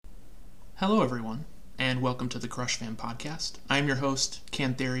Hello, everyone, and welcome to the Crush Fan Podcast. I'm your host,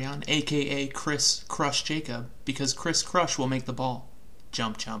 Cantherion, aka Chris Crush Jacob, because Chris Crush will make the ball.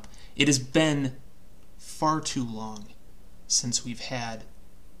 Jump, jump. It has been far too long since we've had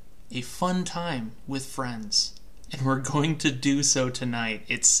a fun time with friends, and we're going to do so tonight.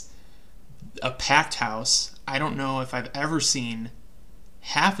 It's a packed house. I don't know if I've ever seen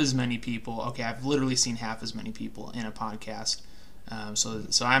half as many people. Okay, I've literally seen half as many people in a podcast.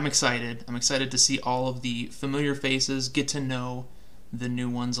 So I'm excited. I'm excited to see all of the familiar faces, get to know the new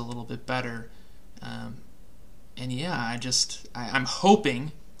ones a little bit better. And yeah, I'm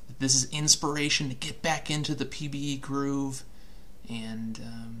hoping that this is inspiration to get back into the PBE groove and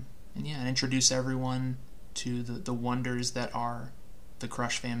introduce everyone to the wonders that are the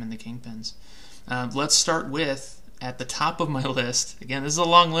Crush Fam and the Kingpins. Let's start with, at the top of my list, again, this is a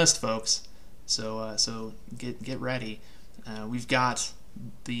long list, folks, so get ready. We've got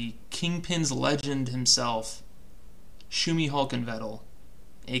the Kingpin's legend himself, Shumi Hulkenvettel,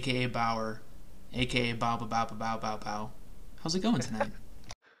 a.k.a. Bauer, a.k.a. Bow Bow Bow Bow Bow Bow. How's it going tonight?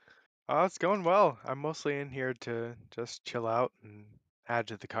 It's going well. I'm mostly in here to just chill out and add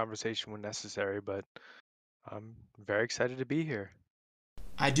to the conversation when necessary, but I'm very excited to be here.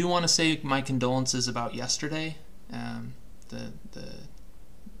 I do want to say my condolences about yesterday, the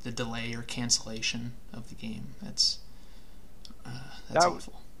the delay or cancellation of the game. That's That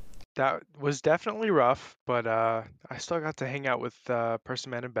awful. that was definitely rough, but I still got to hang out with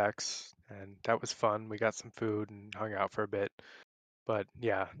Persiman and Bex, and that was fun. We got some food and hung out for a bit. But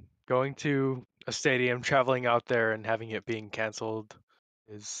yeah, going to a stadium, traveling out there, and having it being canceled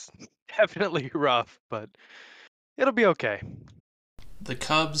is definitely rough, but it'll be okay. The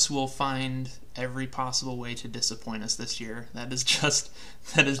Cubs will find every possible way to disappoint us this year. That is just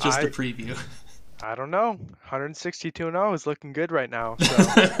a I preview. I don't know. 162-0 is looking good right now, so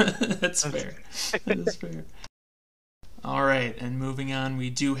That's fair. That is fair. All right, and moving on,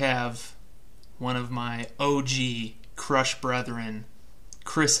 we do have one of my OG Crush brethren,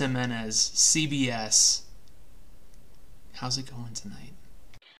 Chris Jimenez, CBS. How's it going tonight?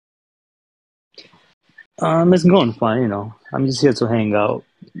 It's going fine, I'm just here to hang out,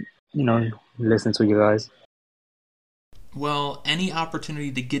 listen to you guys. Well, any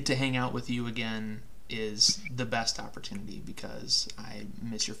opportunity to get to hang out with you again is the best opportunity because I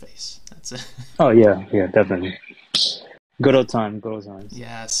miss your face. That's it. Oh, yeah, definitely. Good old times.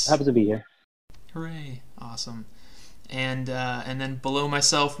 Yes. Happy to be here. Hooray. Awesome. And then below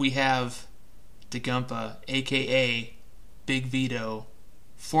myself we have Dagumpa, a.k.a. Big Vito,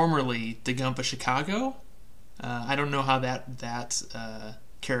 formerly Dagumpa Chicago. I don't know how that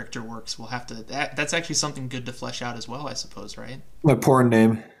character works. We'll have to. That's actually something good to flesh out as well, I suppose, right? My porn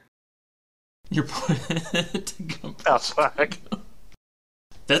name. Your Dagumpa. Oh, fuck.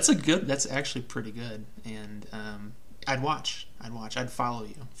 That's actually pretty good, and I'd watch. I'd follow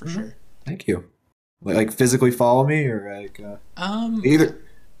you for sure. Thank you. Like physically follow me, or like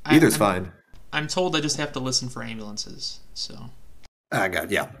either's fine. I'm told I just have to listen for ambulances. So. Ah, God,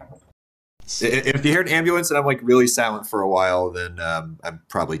 yeah. If you hear an ambulance and I'm like really silent for a while, then I'm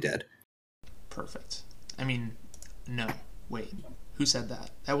probably dead. Perfect. I mean, no. Wait. Who said that?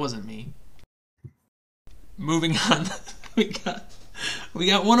 That wasn't me. Moving on. we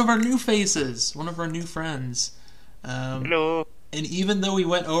got one of our new faces, one of our new friends. Hello. And even though we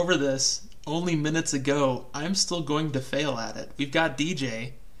went over this only minutes ago, I'm still going to fail at it. We've got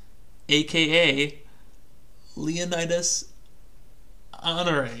DJ, a.k.a. Leonidas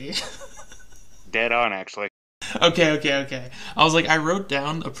Honore. Dead on, actually. Okay. I was like, I wrote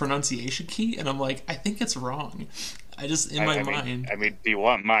down a pronunciation key, and I'm like, I think it's wrong. I just, in my mind. Do you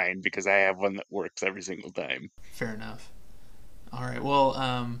want mine? Because I have one that works every single time. Fair enough. All right,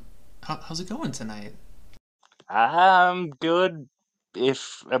 well, how's it going tonight? I'm good,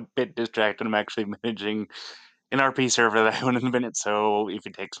 if a bit distracted. I'm actually managing an RP server that I own in a minute, so if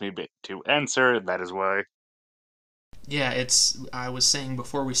it takes me a bit to answer, that is why. Yeah, I was saying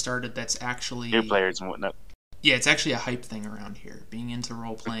before we started, that's actually... New players and whatnot. Yeah, it's actually a hype thing around here. Being into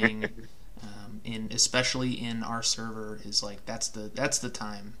role-playing, especially in our server, is like, that's the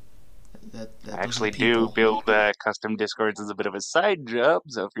time. That I actually do build custom Discords as a bit of a side job,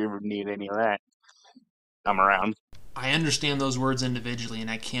 so if you ever need any of that, I'm around. I understand those words individually, and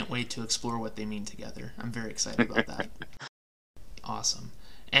I can't wait to explore what they mean together. I'm very excited about that. Awesome.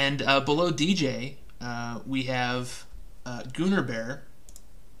 And below DJ, we have Gunnar Bear,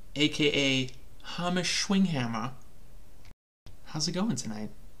 a.k.a. Hamish Schwinghammer. How's it going tonight?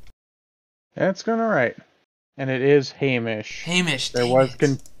 It's going all right. And it is Hamish. Hamish, There was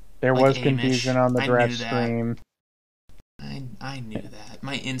Hamish. confusion on the direct stream. I knew that.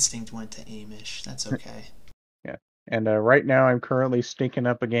 My instinct went to Amish. That's okay. Yeah. And right now I'm currently stinking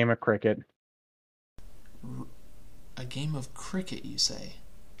up a game of cricket. A game of cricket, you say?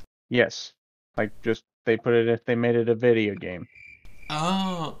 Yes. Like just they made it a video game.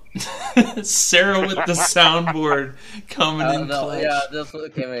 Oh, Sarah with the soundboard coming in clutch. Yeah, this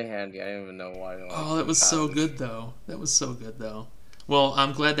came in handy. I didn't even know why. Oh, that was so good though. Well,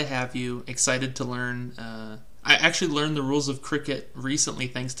 I'm glad to have you. Excited to learn. I actually learned the rules of cricket recently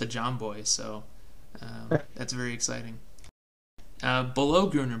thanks to John Boy, so that's very exciting. Below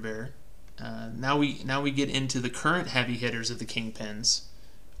Gruner Bear, now we get into the current heavy hitters of the Kingpins.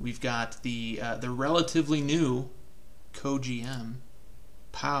 We've got the relatively new co-GM,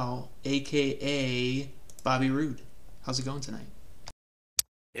 Pow, aka Bobby Roode. How's it going tonight?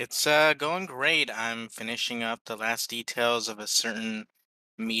 It's going great. I'm finishing up the last details of a certain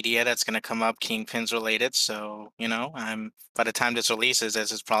media that's going to come up, Kingpins related. So, I'm by the time this releases,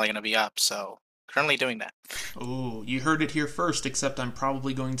 this is probably going to be up. So, currently doing that. Oh, you heard it here first, except I'm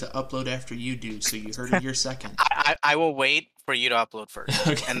probably going to upload after you do, so you heard it here second. I will wait for you to upload first,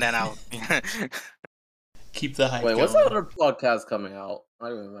 Okay. and then I'll. Keep the hype Wait, going. what's that other podcast coming out? I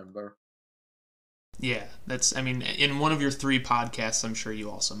don't remember. Yeah, in one of your 3 podcasts, I'm sure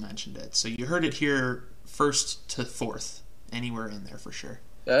you also mentioned it. So you heard it here first to fourth, anywhere in there for sure.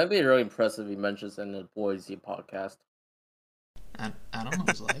 Yeah, that'd be really impressive if he mentions in the Boise podcast. I don't know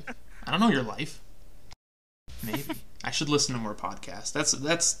his life. I don't know your life. Maybe I should listen to more podcasts.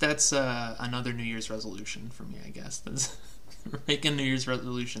 That's another New Year's resolution for me, I guess. We're making New Year's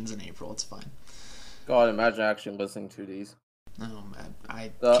resolutions in April. It's fine. God, imagine actually listening to these. Oh man,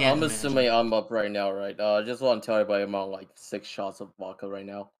 I I'm can't imagine. assuming I'm up right now, right? I just want to tell everybody I'm on like 6 shots of vodka right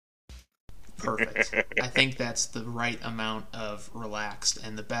now. Perfect. I think that's the right amount of relaxed,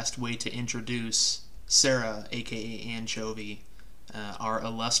 and the best way to introduce Sarah, aka Anchovy, our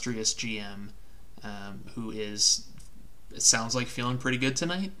illustrious GM, who is, it sounds like, feeling pretty good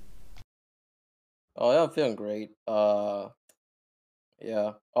tonight. Oh yeah, I'm feeling great.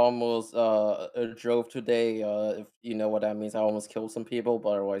 Yeah, almost drove today. If you know what that means, I almost killed some people, but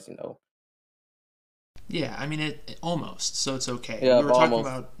otherwise, Yeah, I mean it almost, so it's okay. Yeah, we were talking almost.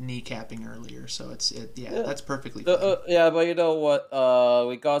 about kneecapping earlier, so Yeah. that's perfectly fine. Yeah, but you know what?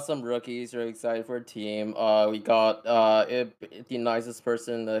 We got some rookies. We're excited for a team. We got the nicest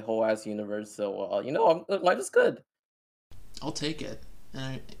person in the whole ass universe. So life is good. I'll take it.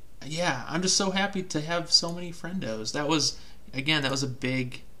 And I'm just so happy to have so many friendos. That was a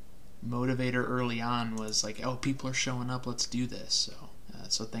big motivator early on. Was like, oh, people are showing up. Let's do this.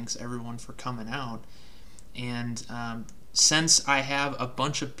 So thanks everyone for coming out. And since I have a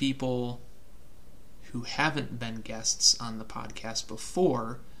bunch of people who haven't been guests on the podcast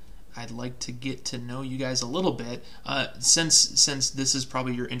before, I'd like to get to know you guys a little bit. Since this is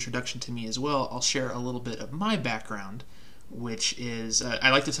probably your introduction to me as well, I'll share a little bit of my background, which is I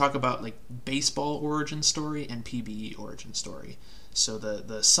like to talk about like baseball origin story and PBE origin story. So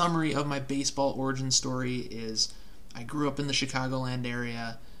the summary of my baseball origin story is I grew up in the Chicagoland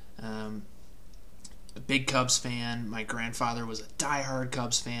area. A big Cubs fan. My grandfather was a diehard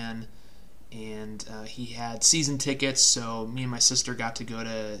Cubs fan, and he had season tickets, so me and my sister got to go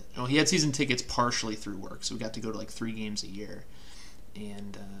to... Well, he had season tickets partially through work, so we got to go to like 3 games a year.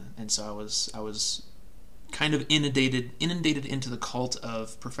 And so I was kind of inundated into the cult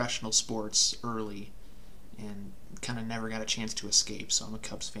of professional sports early, and kind of never got a chance to escape, so I'm a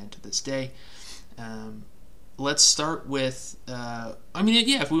Cubs fan to this day. Let's start with...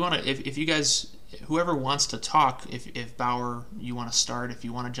 if we want to... If you guys... Whoever wants to talk, if Bauer, you want to start, if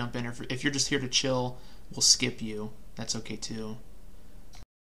you want to jump in, or if you're just here to chill, we'll skip you. That's okay too.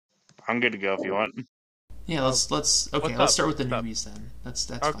 I'm good to go if you want. Yeah, let's start with the newbies then. That's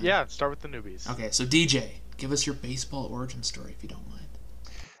fine. Yeah, start with the newbies. Okay, so DJ, give us your baseball origin story if you don't mind.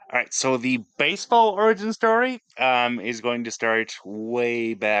 All right, so the baseball origin story is going to start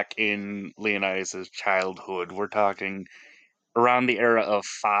way back in Leonidas' childhood. We're talking around the era of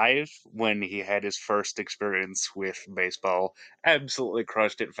 5 when he had his first experience with baseball. Absolutely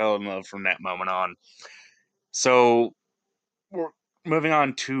crushed it, fell in love from that moment on. So we're moving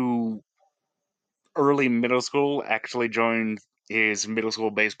on to early middle school, actually joined his middle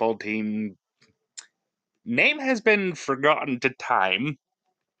school baseball team. Name has been forgotten to time,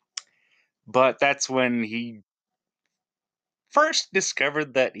 but that's when he first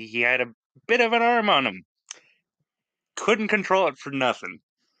discovered that he had a bit of an arm on him. Couldn't control it for nothing.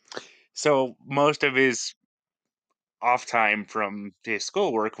 So most of his off time from his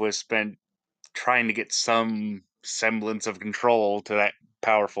schoolwork was spent trying to get some semblance of control to that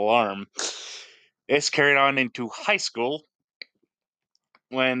powerful arm. This carried on into high school,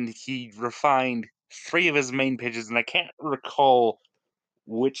 when he refined 3 of his main pitches, and I can't recall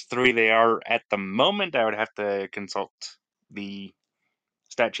which 3 they are at the moment. I would have to consult the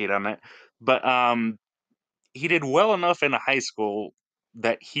stat sheet on that. But he did well enough in high school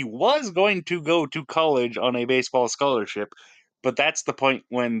that he was going to go to college on a baseball scholarship, but that's the point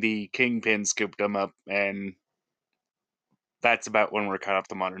when the Kingpin scooped him up, and that's about when we're caught up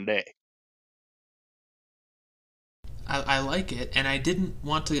to modern day. I like it, and I didn't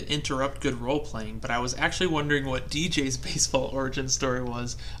want to interrupt good role playing, but I was actually wondering what DJ's baseball origin story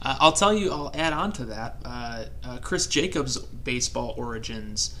was. I'll add on to that. Chris Jacobs' baseball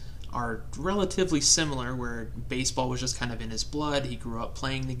origins are relatively similar, where baseball was just kind of in his blood. He grew up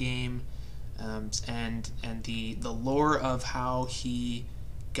playing the game, and the lore of how he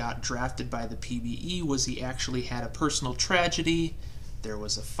got drafted by the PBE was he actually had a personal tragedy. There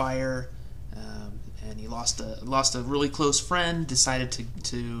was a fire. And he lost a really close friend, decided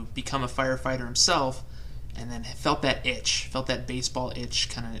to become a firefighter himself, and then felt that baseball itch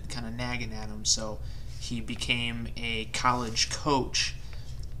kind of nagging at him. So he became a college coach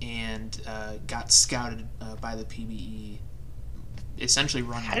and got scouted by the PBE, essentially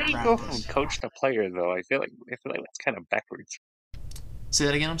running How do you practice. go from coach to player, though? I feel like that's kind of backwards. Say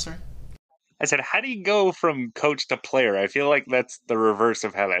that again. I'm sorry. I said, how do you go from coach to player? I feel like that's the reverse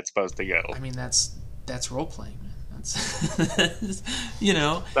of how that's supposed to go. I mean, that's role playing, man. That's It's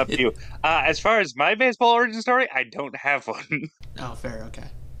up to you. As far as my baseball origin story, I don't have one. Oh, fair. Okay.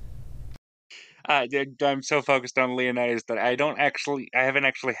 I'm so focused on Leonidas that I haven't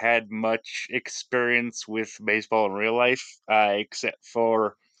actually had much experience with baseball in real life, except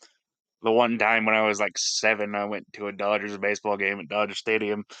for the one time when I was like 7, I went to a Dodgers baseball game at Dodger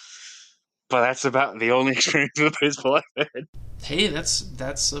Stadium. But that's about the only experience with baseball I've had. Hey,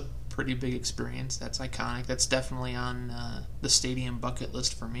 that's a pretty big experience. That's iconic. That's definitely on the stadium bucket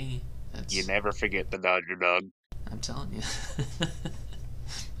list for me. You never forget the Dodger dog. I'm telling you.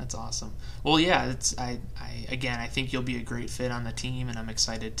 That's awesome. Well, yeah, I think you'll be a great fit on the team, and I'm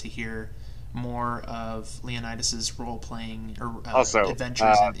excited to hear more of Leonidas's role playing or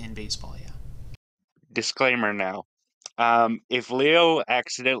adventures in baseball. Yeah. Disclaimer now. If Leo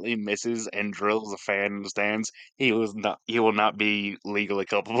accidentally misses and drills a fan in the stands, he will not be legally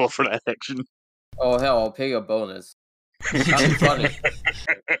culpable for that action. Oh hell, I'll pay you a bonus. That's funny.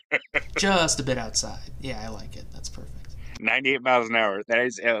 Just a bit outside. Yeah, I like it. That's perfect. 98 miles an hour. That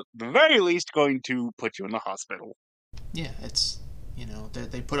is at the very least going to put you in the hospital. Yeah, it's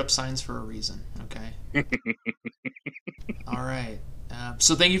they put up signs for a reason. Okay. All right.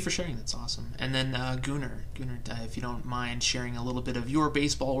 So thank you for sharing. That's awesome. And then Gunnar, if you don't mind sharing a little bit of your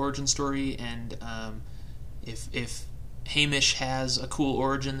baseball origin story, and if Hamish has a cool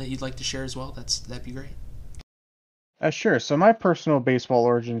origin that you'd like to share as well, that'd be great. Sure. So my personal baseball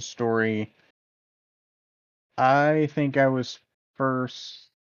origin story, I think I was first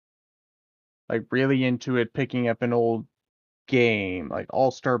really into it picking up an old game, like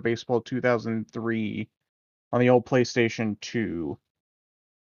All-Star Baseball 2003 on the old PlayStation 2.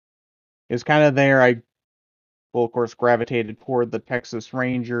 It's kind of there. I, of course, gravitated toward the Texas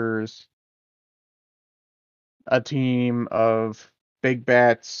Rangers, a team of big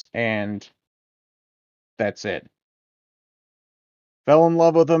bats, and that's it. Fell in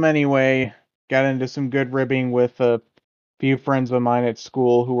love with them anyway. Got into some good ribbing with a few friends of mine at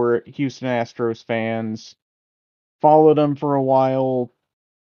school who were Houston Astros fans. Followed them for a while.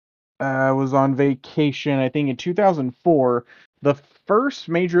 I was on vacation, I think in 2004. The first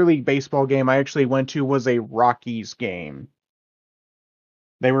Major League Baseball game I actually went to was a Rockies game.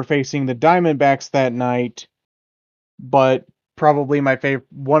 They were facing the Diamondbacks that night, but probably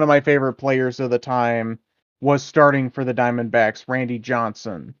one of my favorite players of the time was starting for the Diamondbacks, Randy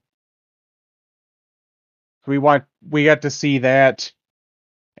Johnson. We got to see that,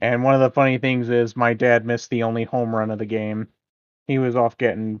 and one of the funny things is my dad missed the only home run of the game. He was off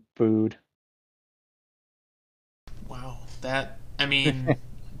getting food. Wow,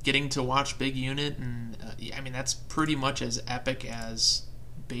 getting to watch Big Unit, and that's pretty much as epic as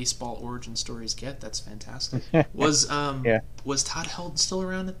baseball origin stories get. That's fantastic. Was Todd Held still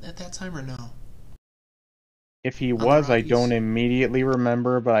around at that time or no? If he was, I don't immediately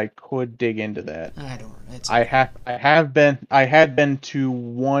remember, but I could dig into that. I don't. Okay. I had been to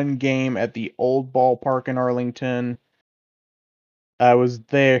one game at the old ballpark in Arlington. I was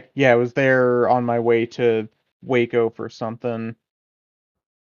there. Yeah, I was there on my way to Waco for something.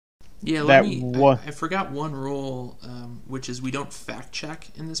 Yeah, I forgot one rule, which is we don't fact check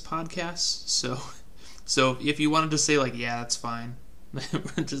in this podcast. So if you wanted to say yeah, that's fine.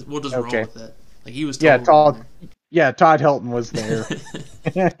 we'll just roll with it. He was totally Yeah, Todd Helton was there.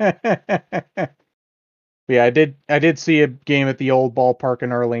 Yeah, I did see a game at the old ballpark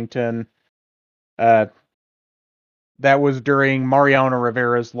in Arlington. That was during Mariano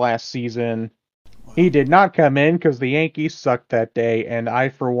Rivera's last season. Wow. He did not come in because the Yankees sucked that day, and I,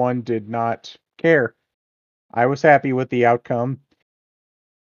 for one, did not care. I was happy with the outcome.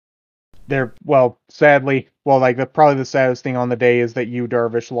 Sadly, probably the saddest thing on the day is that Yu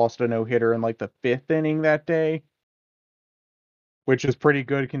Darvish lost a no-hitter in like the 5th inning that day, which is pretty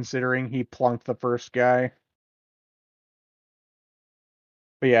good considering he plunked the first guy.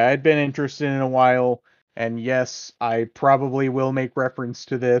 But yeah, I'd been interested in a while, and yes, I probably will make reference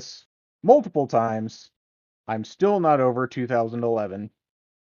to this multiple times. I'm still not over 2011.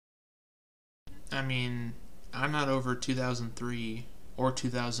 I mean, I'm not over 2003 or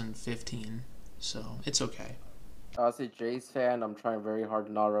 2015, so it's okay. As a Jays fan, I'm trying very hard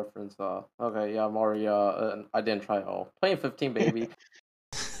to not reference. Okay, yeah, Mario. I didn't try at all. 2015, baby.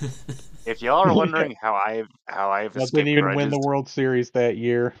 If y'all are wondering how I've Didn't escaped even grudges, win the World Series that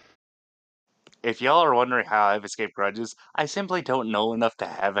year. if y'all are wondering how I've escaped grudges, I simply don't know enough to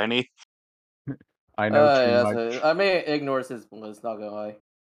have any. I know too Yes, much. I mean, ignorance is bliss, not gonna lie.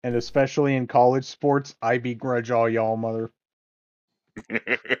 And especially in college sports, I begrudge all y'all, mother.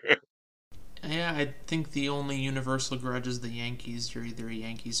 Yeah, I think the only universal grudge is the Yankees. You're either a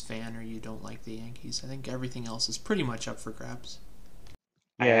Yankees fan or you don't like the Yankees. I think everything else is pretty much up for grabs.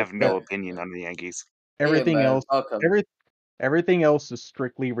 I Yeah, have no opinion on the Yankees. everything man, else, welcome. everything else is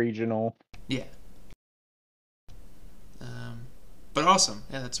strictly regional. Yeah. But awesome.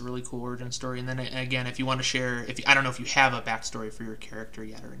 Yeah, that's a really cool origin story. And then again, if you want to share, I don't know if you have a backstory for your character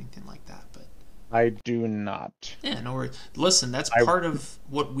yet or anything like that, but I do not. yeah, no worries. Listen, that's part of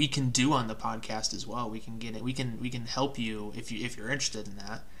what we can do on the podcast as well. We can get it. We can help you if you're interested in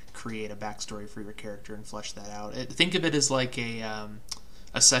that. Create a backstory for your character and flesh that out. Think of it as like a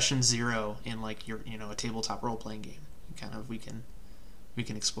session 0 in like your a tabletop role playing game. We can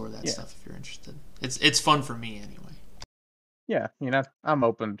explore that stuff if you're interested. It's fun for me anyway. Yeah, I'm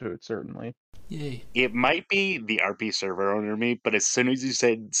open to it, certainly. Yay. It might be the RP server owner me, but as soon as you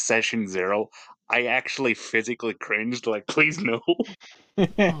said session 0, I actually physically cringed. Like, please no.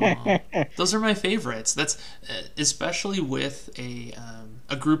 Those are my favorites. That's especially with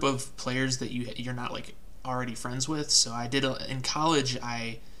a group of players that you're not like already friends with. So in college.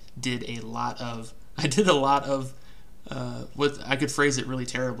 I did a lot of what I could phrase it really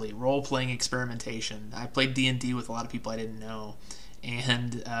terribly, role playing experimentation. I played D&D with a lot of people I didn't know,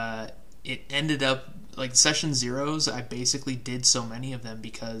 and it ended up like session 0s. I basically did so many of them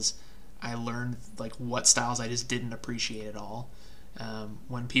because I learned like what styles I just didn't appreciate at all.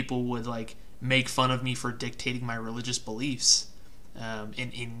 When people would like make fun of me for dictating my religious beliefs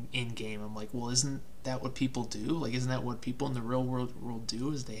in game, I'm like, well, isn't that what people do? Like, isn't that what people in the real world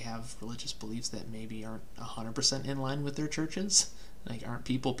do? Is they have religious beliefs that maybe aren't 100% in line with their churches? Like, aren't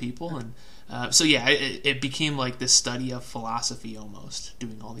people? And so yeah, it became like this study of philosophy almost.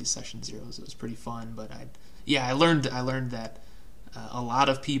 Doing all these session 0s, it was pretty fun. But I learned that. A lot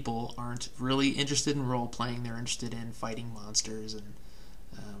of people aren't really interested in role playing; they're interested in fighting monsters, and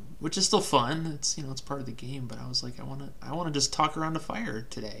which is still fun. It's it's part of the game. But I was like, I want to just talk around a fire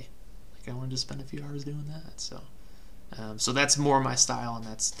today. Like I wanted to spend a few hours doing that. So that's more my style, and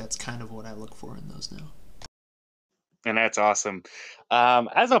that's kind of what I look for in those now. And that's awesome.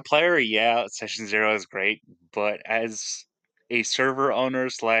 As a player, yeah, session 0 is great, but as a server owner /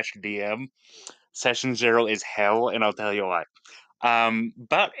 DM, session 0 is hell, and I'll tell you why.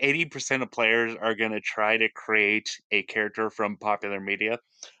 About 80% of players are going to try to create a character from popular media,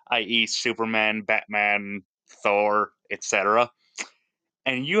 i.e., Superman, Batman, Thor, etc.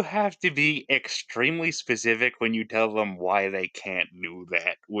 And you have to be extremely specific when you tell them why they can't do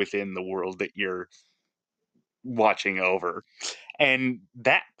that within the world that you're watching over. And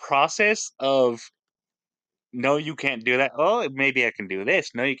that process of no, you can't do that. Oh, maybe I can do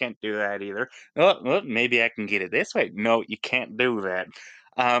this. No, you can't do that either. Oh, well, maybe I can get it this way. No, you can't do that.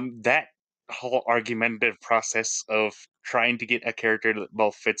 That whole argumentative process of trying to get a character that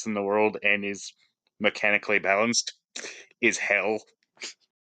both fits in the world and is mechanically balanced is hell.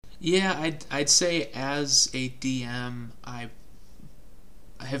 Yeah, I'd say as a DM, I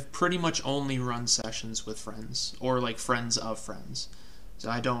have pretty much only run sessions with friends or like friends of friends. So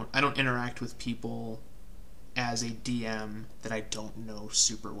I don't interact with people as a DM that I don't know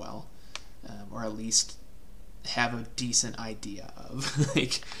super well, or at least have a decent idea of.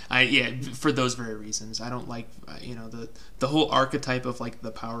 For those very reasons, I don't like the whole archetype of like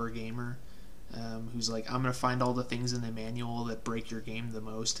the power gamer, who's like, I'm gonna find all the things in the manual that break your game the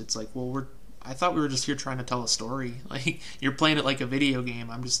most. It's like, well, I thought we were just here trying to tell a story. Like you're playing it like a video game.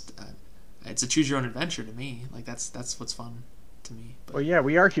 I'm just it's a choose your own adventure to me. Like that's what's fun to me. But, Well, yeah,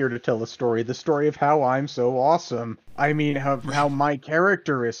 we are here to tell the story of how I'm so awesome. I mean, how my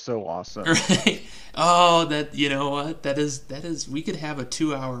character is so awesome. right. Oh, that you know what? That is we could have a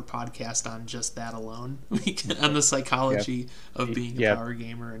 2-hour podcast on just that alone. We can, on the psychology of being a power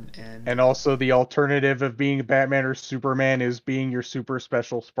gamer and also the alternative of being Batman or Superman is being your super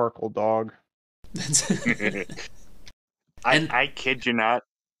special sparkle dog. I kid you not.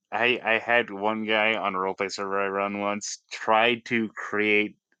 I had one guy on a roleplay server I run once tried to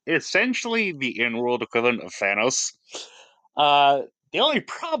create essentially the in-world equivalent of Thanos. The only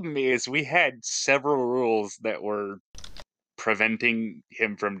problem is we had several rules that were preventing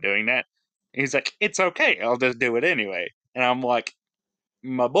him from doing that. He's like, it's okay, I'll just do it anyway. And I'm like,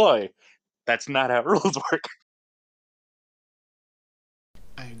 my boy, that's not how rules work.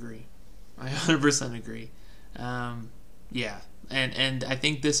 I agree. I 100% agree. Yeah, and I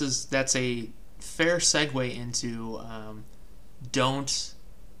think that's a fair segue into don't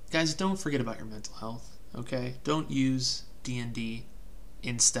forget about your mental health. Okay, don't use D&D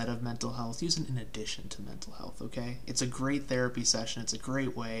instead of mental health. Use it in addition to mental health. Okay, it's a great therapy session. It's a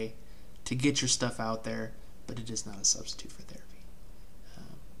great way to get your stuff out there, but it is not a substitute for therapy.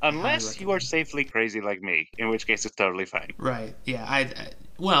 Unless you are safely crazy like me, in which case it's totally fine. Right. Yeah. I think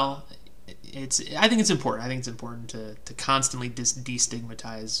it's important. I think it's important to constantly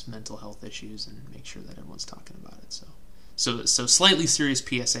destigmatize mental health issues and make sure that everyone's talking about it. So slightly serious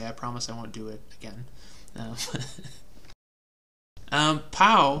PSA. I promise I won't do it again.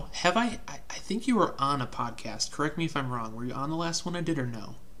 Pow, I think you were on a podcast. Correct me if I'm wrong. Were you on the last one I did or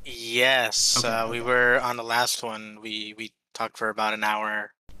no? Yes, Okay. We were on the last one. We talked for about an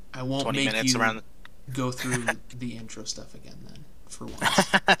hour. I won't 20 make minutes you around. go through the intro stuff again then, for once.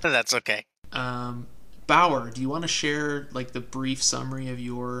 That's okay. Bauer, do you want to share like the brief summary of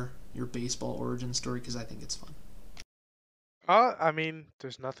your baseball origin story? Because I think it's fun. I mean,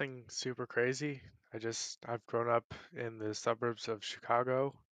 there's nothing super crazy. I've grown up in the suburbs of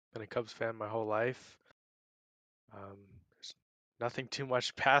Chicago. Been a Cubs fan my whole life. There's nothing too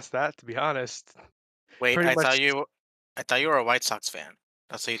much past that, to be honest. Wait, Pretty I much. thought you were a White Sox fan.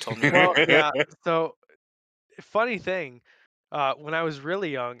 That's what you told me. Well, yeah. So, funny thing, when I was really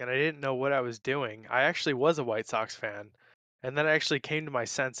young and I didn't know what I was doing, I actually was a White Sox fan, and then I actually came to my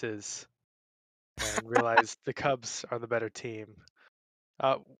senses and realized the Cubs are the better team.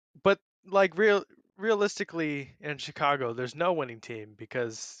 But like realistically, in Chicago, there's no winning team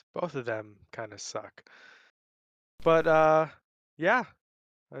because both of them kind of suck. But yeah,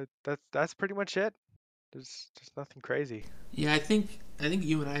 that's pretty much it. There's nothing crazy. Yeah, I think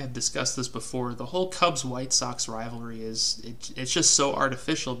you and I have discussed this before. The whole Cubs White Sox rivalry it's just so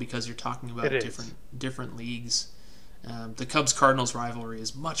artificial because you're talking about different leagues. The Cubs Cardinals rivalry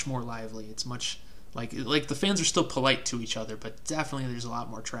is much more lively. It's much like the fans are still polite to each other, but definitely there's a lot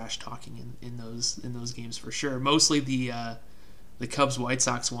more trash talking in those games for sure. Mostly the Cubs White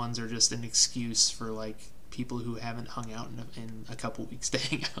Sox ones are just an excuse for like people who haven't hung out in a couple weeks to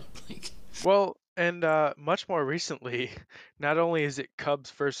hang out. Like, well, and much more recently, not only is it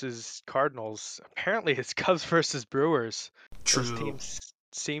Cubs versus Cardinals, apparently it's Cubs versus Brewers. True. Those teams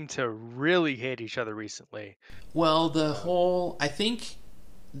seem to really hate each other recently. Well, I think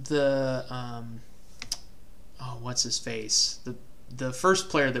the what's his face? The first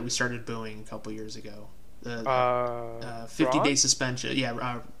player that we started booing a couple years ago. The 50-day Braun? suspension.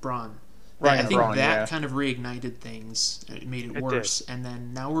 Yeah, Braun. Ryan I think Braun, that yeah. kind of reignited things. It made it It worse. did. And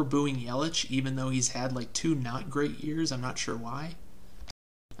then now we're booing Yelich, even though he's had like 2 not great years. I'm not sure why.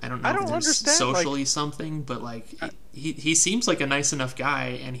 I don't know I if don't there's understand, socially something, but like he seems like a nice enough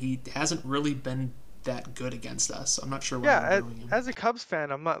guy, and he hasn't really been that good against us. I'm not sure why Yeah, we're booing him. as a Cubs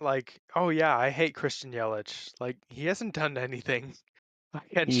fan, I'm not like, oh yeah, I hate Christian Yelich. Like he hasn't done anything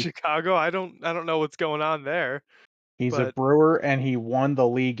against He- Chicago. I don't know what's going on there. He's a But Brewer and he won the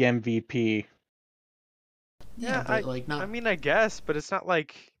league MVP. Yeah, but like not. I mean, I guess, but it's not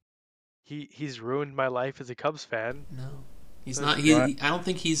like he's ruined my life as a Cubs fan. No, he's That's not. right. I don't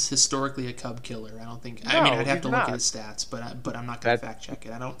think he's historically a Cub killer. I don't think. I No, mean, I'd have he's to look not. at his stats, but I'm not going to fact check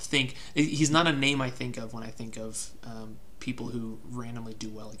it. I don't think he's not a name I think of when I think of people who randomly do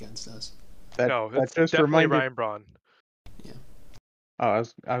well against us. No, That it's just definitely reminded. Ryan Braun. Oh,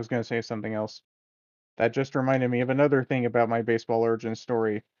 I was going to say something else. That just reminded me of another thing about my baseball origin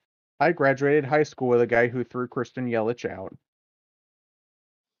story. I graduated high school with a guy who threw Christian Yelich out.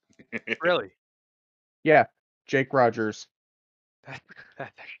 Really? Yeah, Jake Rogers. That's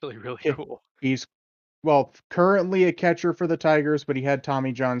actually really Yeah. cool. He's currently a catcher for the Tigers, but he had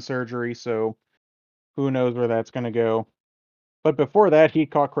Tommy John surgery, so who knows where that's going to go. But before that, he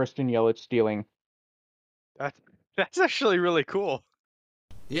caught Christian Yelich stealing. That's actually really cool.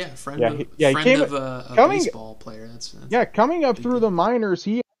 Yeah, friend Yeah, of he came of a coming. baseball player. That's Yeah, coming up big through deal. the minors,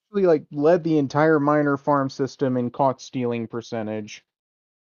 he actually like led the entire minor farm system in caught stealing percentage.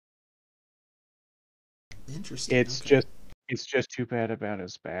 Interesting. It's okay. just too bad about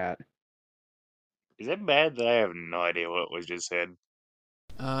his bat. Is it bad that I have no idea what was just said?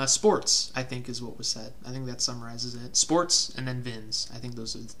 Sports, I think, is what was said. I think that summarizes it. Sports and then Vins. I think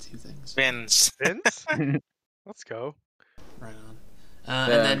those are the two things. Vince. Vince? Let's go. Right on.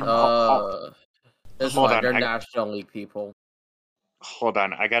 And And then it's Hold fine. on, They're I- National League people. Hold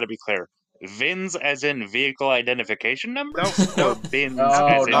on, I gotta be clear. VINs as in vehicle identification number? Nope, Or nope. VINs No,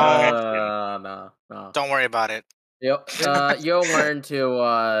 as in no. Don't worry about it. You'll learn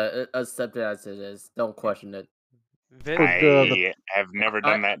to accept it as it is. Don't question it. Vince, I have never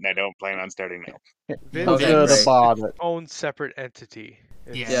done that, and I don't plan on starting now. Vince Okay, the great. bother. own separate entity.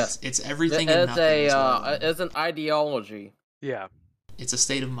 yeah, it's everything and It's nothing. is what I learned. it's an ideology. Yeah. It's a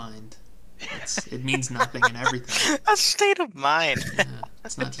state of mind. It means nothing and everything. A state of mind. Yeah,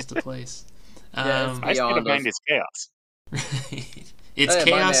 it's not just a place. Yeah, My state of Beyond mind us. is chaos. It's Hey,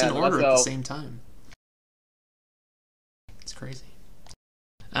 my chaos man, and order let's at the go. same time. It's crazy.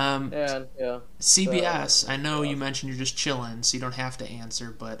 Yeah. CBS, I know you mentioned you're just chilling, so you don't have to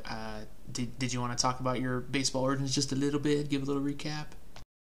answer, but did you want to talk about your baseball origins just a little bit? Give a little recap?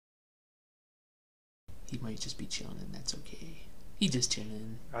 He might just be chilling, and that's okay. He's just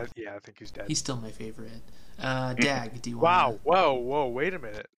chilling. Yeah, I think he's dead. He's still my favorite. Dag, do you Wow, want whoa, wait a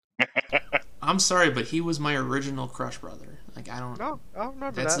minute. I'm sorry, but he was my original crush brother. Like, I don't... No, I'll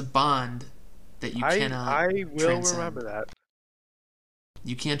remember That's that. a bond that you cannot I will transcend. remember that.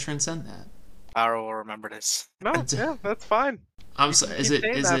 You can't transcend that. I will remember this. No, yeah, that's fine. I'm sorry. Is Keep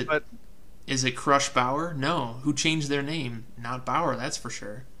it saying that, is it Crush Bauer? No. Who changed their name? Not Bauer, that's for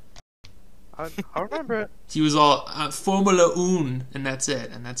sure. I'll remember it. He was all Formula Un, and that's it,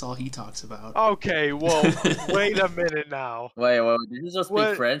 and that's all he talks about. Okay, well, wait a minute now. Wait, did you just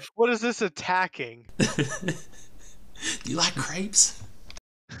speak French? What is this attacking? Do you like crepes?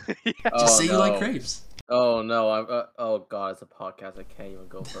 Yeah. Just say you like crepes. Oh no! Oh god, it's a podcast. I can't even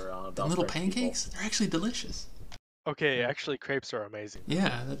go for The little pancakes? They're actually delicious. Okay, actually, crepes are amazing.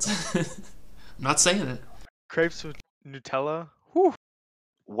 Yeah, that's. I'm not saying it. Crepes with Nutella. Whew.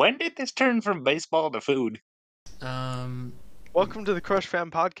 When did this turn from baseball to food? Welcome to the Crush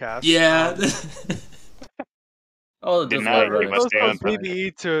Fan Podcast. Yeah. Oh, Did this not way, really right? must stay on from time.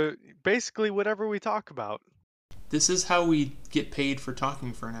 PBE to basically whatever we talk about. This is how we get paid for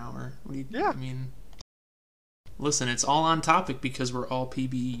talking for an hour. Yeah. I mean, listen, it's all on topic because we're all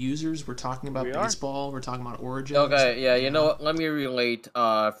PBE users. We're talking about baseball. We're talking about origins. Okay, yeah, you know what? Let me relate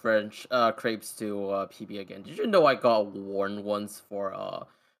French crepes to PB again. Did you know I got warned once for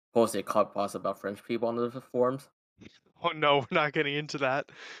posting a podcast about French people on the forums? Oh no, we're not getting into that.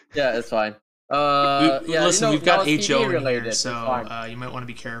 Yeah, it's fine. Listen, we've got it's HO PB in related, here, it's so fine. you might want to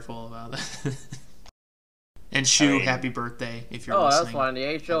be careful about that. And Shu, happy birthday if you're listening. That's fine.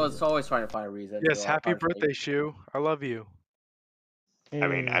 The HO is always trying to find a reason. Yes, to, happy find birthday, Shu. I love you. I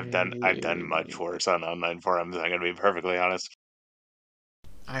mean, I've done much worse on online forums. I'm gonna be perfectly honest.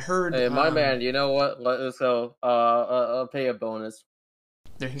 I heard. Hey, my man, you know what? Let's go. I'll pay a bonus.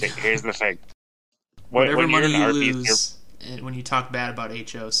 Here's the thing. Whatever money you lose, when you talk bad about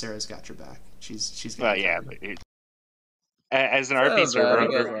HO, Sarah's got your back. She's got. Yeah, but as an RP server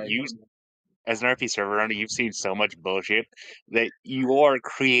owner, as an RP server owner, you've seen so much bullshit that you are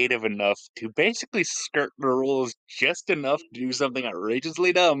creative enough to basically skirt the rules just enough to do something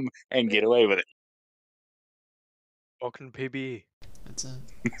outrageously dumb and get away with it. Welcome to PBE. That's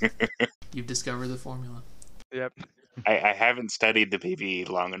it. You've discovered the formula. Yep. I haven't studied the PBE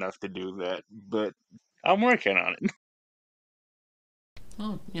long enough to do that, but I'm working on it.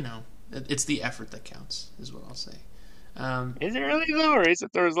 Well, you know, it's the effort that counts, is what I'll say. Is it really though, or is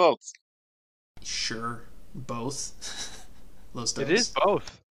it the results? Sure, both. Los dos. It is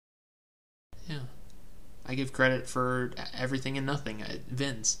both. Yeah, I give credit for everything and nothing.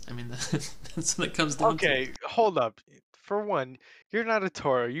 Vince. I mean, that's what it comes down to. Okay, hold up. For one, you're not a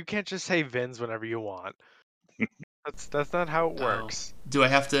Toro. You can't just say Vins whenever you want. That's not how it works. Do I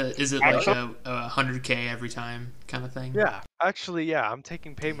have to? Is it like a 100K every time kind of thing? Yeah, actually, yeah. I'm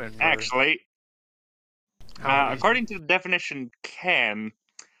taking payment. For... Actually, according to the definition, can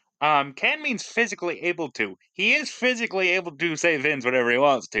means physically able to. He is physically able to say Vins whenever he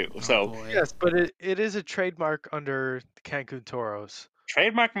wants to. So yes, but it is a trademark under the Cancun Toros.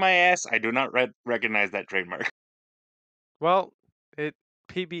 trademark my ass. I do not recognize that trademark. Well,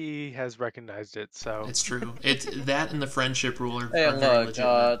 PBE has recognized it, so It's true. It's that and the friendship rule are Hey, very look,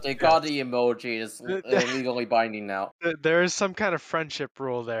 legitimate. they got the emoji. It's legally binding now. there is some kind of friendship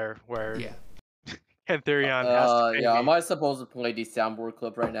rule there where Yeah. Cantherion has to pay Yeah, me. am I supposed to play the soundboard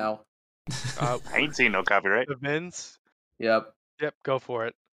clip right now? I ain't seen no copyright. The Vins? Yep. Yep, go for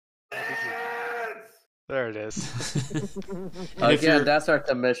it. There it is. And if Again, you're, that's our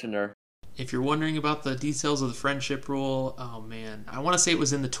commissioner. if you're wondering about the details of the friendship rule, oh man, I want to say it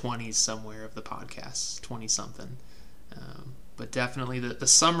was in the 20s somewhere of the podcast, 20 something. But definitely the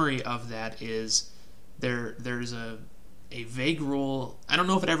summary of that is there's a vague rule. I don't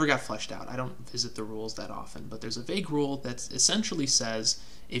know if it ever got fleshed out. I don't visit the rules that often, but there's a vague rule that essentially says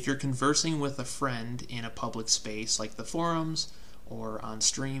if you're conversing with a friend in a public space like the forums or on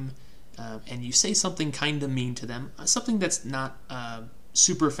stream, and you say something kind of mean to them, something that's not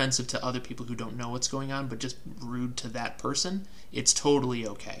super offensive to other people who don't know what's going on, but just rude to that person, it's totally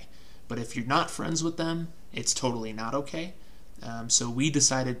okay. But if you're not friends with them, it's totally not okay. So we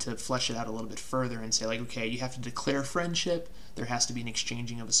decided to flesh it out a little bit further and say, like, okay, you have to declare friendship. There has to be an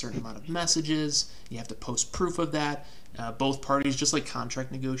exchanging of a certain amount of messages. You have to post proof of that. Both parties, just like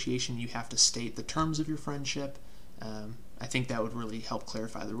contract negotiation, you have to state the terms of your friendship. I think that would really help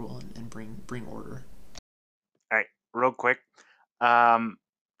clarify the rule and bring order. All right, real quick.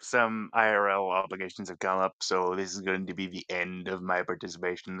 Some IRL obligations have come up, so this is going to be the end of my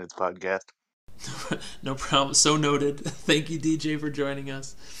participation in this podcast. No problem. So noted. Thank you, DJ, for joining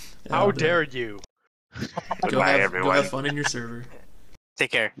us. How dare you? Go have fun in your server.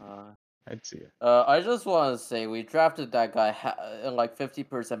 Take care. I'd see it. I just want to say we drafted that guy like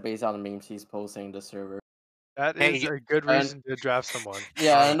 50% based on the memes he's posting in the server. That is a good reason to draft someone.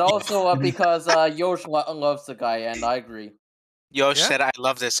 Yeah, and also because Yosh loves the guy, and I agree. Yosh said, "I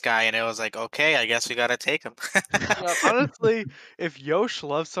love this guy," and it was like, okay, I guess we gotta take him. Honestly, if Yosh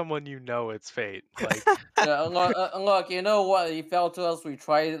loves someone, you know it's fate. Like, yeah, look, you know what? He fell to us. We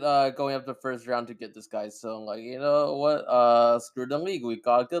tried going up the first round to get this guy. So, like, you know what? Screw the league. We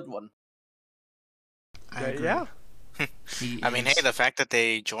got a good one. yeah. I mean, hey, the fact that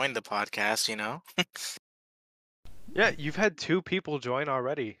they joined the podcast, you know. Yeah, you've had 2 people join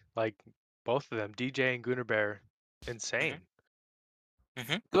already. Like, both of them, DJ and Gunnerbear. Insane.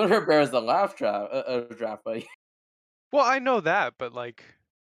 Gunnerbear is the last draft, buddy. Well, I know that, but like,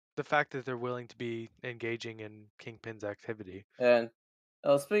 the fact that they're willing to be engaging in Kingpin's activity. And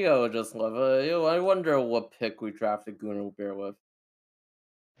speaking of just love, I wonder what pick we drafted Gunnerbear with.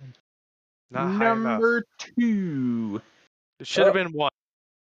 Not high enough. Number 2. It should have been 1.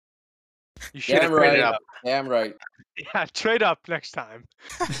 You should have right. traded up. Damn right. Yeah, trade up next time.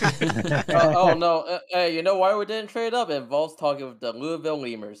 Oh no! Hey, you know why we didn't trade up? It involves talking with the Louisville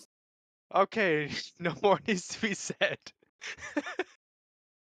Lemurs. Okay, no more needs to be said.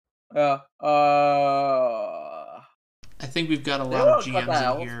 I think we've got a lot of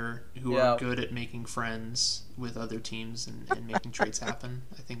GMs in here who are good at making friends with other teams and making trades happen.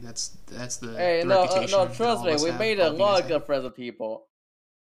 I think that's the reputation. No, trust me, we made a lot of good friends with people.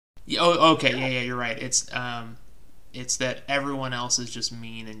 Yeah, okay, yeah, you're right. It's that everyone else is just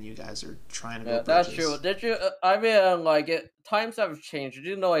mean and you guys are trying to go that's bridges. true. Did you? I mean, times have changed. Did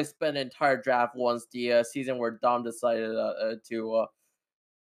you know I spent an entire draft once the season where Dom decided to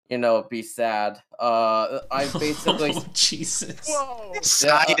be sad. I basically. Oh, Jesus. Whoa.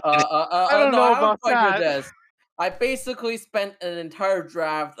 I don't know about that. This. I basically spent an entire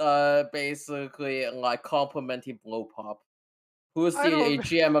draft, basically like complimenting Blowpop, who is the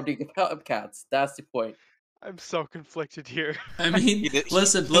GM of the Cats. That's the point. I'm so conflicted here. I mean,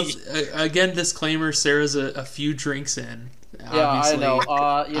 listen, again, disclaimer, Sarah's a few drinks in. Yeah, obviously, I know.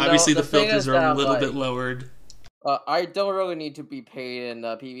 Obviously, the filters are a little bit lowered. I don't really need to be paid in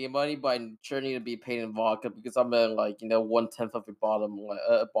PV money, but I sure need to be paid in vodka because I'm in 1/10 of the bottom.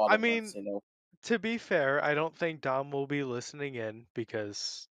 I mean, ones, to be fair, I don't think Dom will be listening in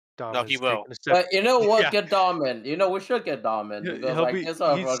because Dom. No, he will. But you know what? Get Dom in. You know we should get Dom in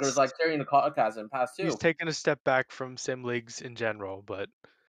because he's carrying the podcast in past too. He's taken a step back from sim leagues in general, but.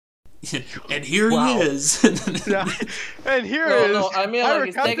 And here he is. And here is. No, I mean,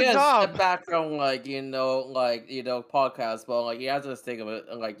 he's taking a step back from podcasts, but he has to take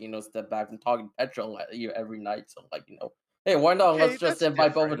a step back from talking petrol every night. So hey, why not? Let's just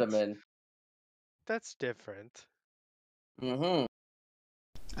invite both of them in. That's different. Mm-hmm.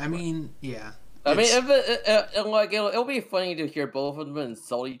 I mean, yeah. I mean, if it'll be funny to hear both of them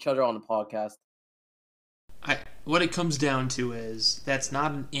insult each other on the podcast. What it comes down to is that's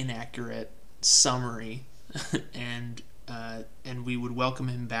not an inaccurate summary, and and we would welcome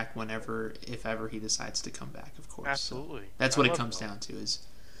him back whenever, if ever he decides to come back, of course. Absolutely. So that's what it comes down to. Is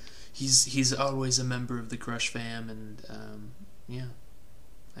he's always a member of the Crush fam, and yeah,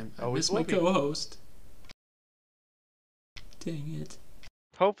 I miss my co-host. Dang it.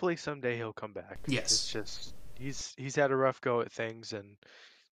 Hopefully someday he'll come back. Yes. It's just he's had a rough go at things, and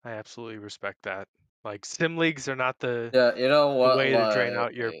I absolutely respect that. Like, sim leagues are not the you know what, way to drain like,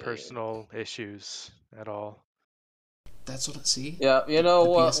 out your personal issues at all. That's what I see. Yeah, you know the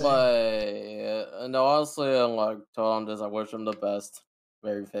what, PSA. like, no, honestly, like, told him this, I wish him the best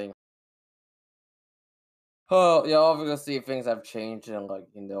for everything. Oh, yeah, obviously things have changed and, like,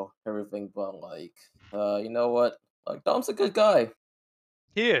 you know, everything, but, like, you know what, like, Dom's a good guy.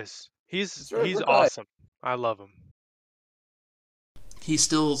 He is. He's a really He's good guy. awesome. I love him. He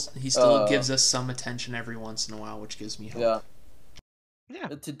still gives us some attention every once in a while, which gives me hope. Yeah.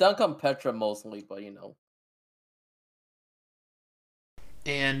 To dunk on Petra mostly, but you know.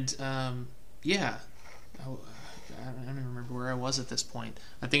 And yeah, I don't even remember where I was at this point.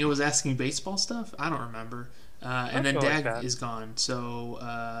 I think I was asking baseball stuff. I don't remember. And then Dag is gone, so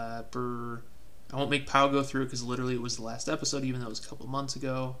I won't make Pau go through it because literally it was the last episode, even though it was a couple months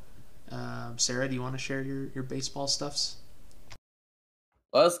ago. Sarah, do you want to share your baseball stuffs?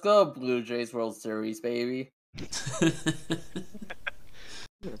 Let's go Blue Jays World Series, baby.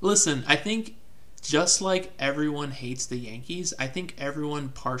 Listen, I think just like everyone hates the Yankees, I think everyone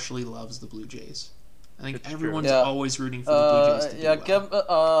partially loves the Blue Jays. I think everyone's always rooting for the Blue Jays to do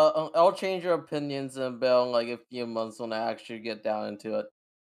well. I'll change your opinions in about like a few months when I actually get down into it.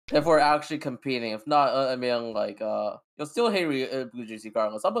 If we're actually competing, if not, I mean, like, you'll still hate Blue Jays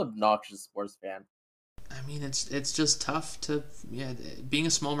regardless. I'm an obnoxious sports fan. I mean, it's just tough to being a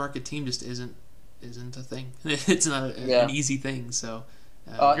small market team just isn't a thing. It's not an easy thing. So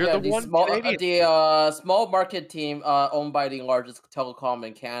the small market team owned by the largest telecom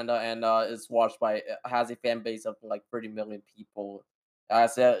in Canada and is watched by has a fan base of like 30 million people,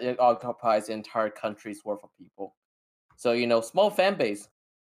 as it occupies the entire country's worth of people. So you know, small fan base.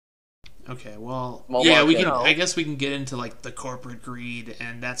 Okay, well, small yeah, market. we can. I guess we can get into like the corporate greed,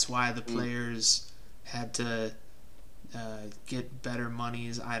 and that's why the players had to get better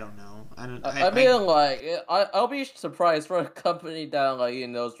monies. I don't know. I'll be surprised for a company that like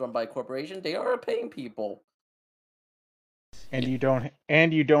is run by a corporation. They are paying people. And you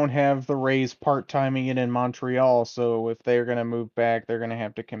don't have the Rays part-timing it in Montreal, so if they're gonna move back, they're gonna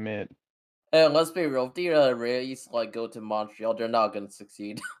have to commit. And let's be real, if the Rays like go to Montreal, they're not gonna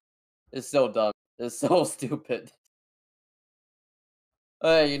succeed. It's so dumb. It's so stupid.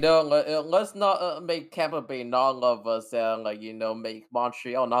 Let's not make Tampa Bay not love us and make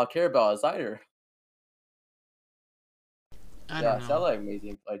Montreal not care about us either. I don't know. Sounds like an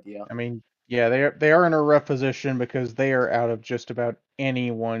amazing idea. I mean, yeah, they are in a rough position because they are out of just about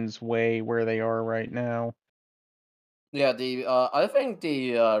anyone's way where they are right now. Yeah, I think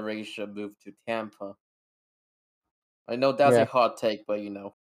the Rays should move to Tampa. I know that's a hot take, but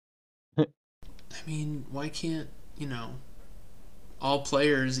I mean, why can't all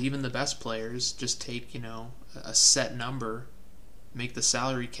players, even the best players, just take a set number, make the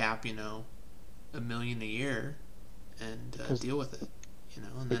salary cap $1 million a year, and deal with it,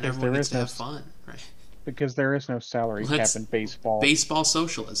 and then everyone gets to have fun, right? Because there is no salary cap in baseball. Baseball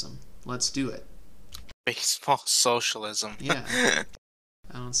socialism. Let's do it. Baseball socialism. Yeah.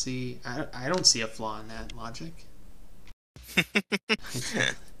 I don't see a flaw in that logic.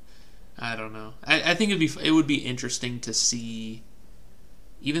 I don't know. I think it would be interesting to see,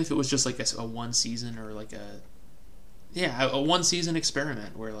 even if it was just like a one season or like a one season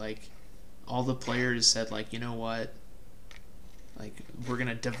experiment where like all the players said like, you know what, like we're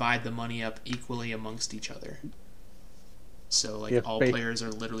gonna divide the money up equally amongst each other. So like all players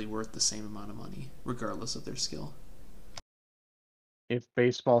are literally worth the same amount of money regardless of their skill. If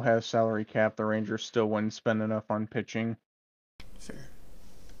baseball has salary cap, the Rangers still wouldn't spend enough on pitching. Fair.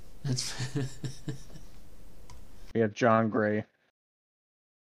 We have John Gray.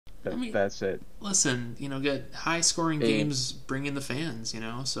 That's it. Listen, get high scoring games, bring in the fans,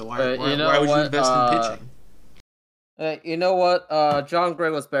 so why would you invest in pitching? You know what? John Gray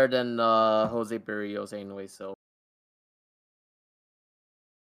was better than Jose Berrios anyway, so.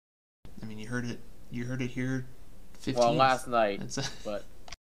 I mean, you heard it here 15th. Well, last night, but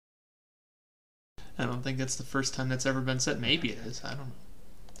I don't think that's the first time that's ever been said. Maybe it is. I don't know.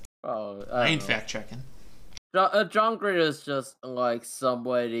 I ain't fact checking. John Gray is just like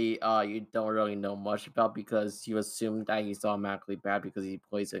somebody you don't really know much about because you assume that he's automatically bad because he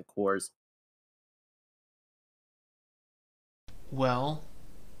plays in Coors. Well,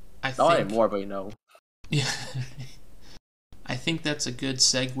 I not think anymore, but Yeah. think that's a good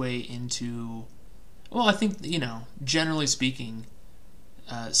segue into. Well, I think, generally speaking,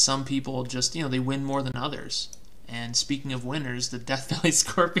 some people just, they win more than others. And speaking of winners, the Death Valley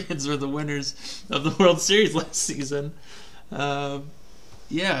Scorpions were the winners of the World Series last season. Yeah,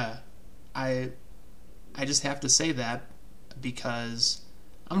 I just have to say that because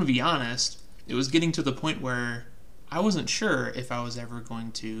I'm going to be honest, it was getting to the point where I wasn't sure if I was ever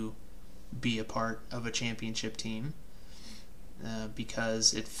going to be a part of a championship team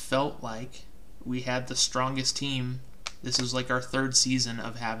because it felt like we had the strongest team. This was like our third season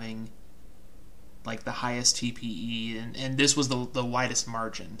of having like the highest TPE, and this was the widest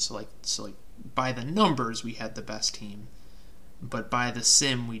margin. So like by the numbers we had the best team, but by the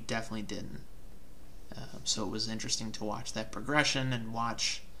sim we definitely didn't. So it was interesting to watch that progression and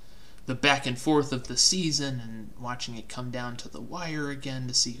watch the back and forth of the season and watching it come down to the wire again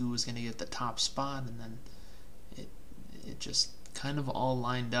to see who was going to get the top spot, and then it just kind of all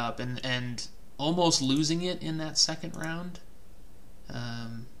lined up and almost losing it in that second round.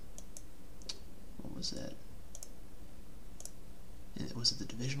 What was it? Was it the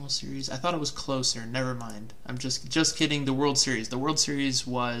divisional series? I thought it was closer. Never mind. I'm just kidding. The World Series. The World Series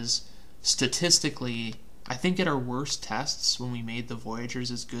was statistically, I think at our worst tests when we made the Voyagers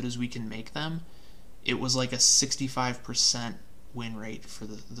as good as we can make them, it was like a 65% win rate for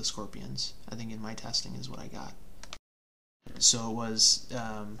the Scorpions. I think in my testing is what I got. So it was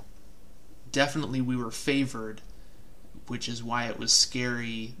definitely we were favored, which is why it was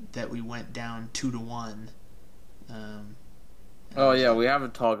scary that we went down 2-1. Oh yeah, we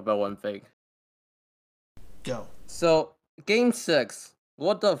haven't talked about one thing. Go. So, Game 6,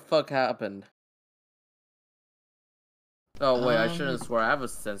 what the fuck happened? Oh wait, I shouldn't swear. I have a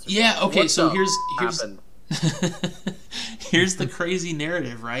sensor. Yeah. Okay. So here's happened? here's the crazy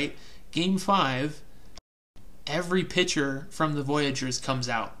narrative, right? Game 5, every pitcher from the Voyagers comes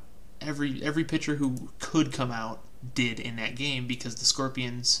out. Every pitcher who could come out did in that game because the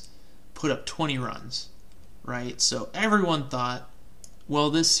Scorpions put up 20 runs, right? So everyone thought, well,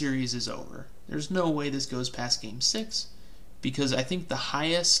 this series is over. There's no way this goes past Game 6 because I think the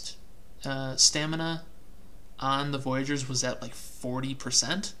highest stamina on the Voyagers was at like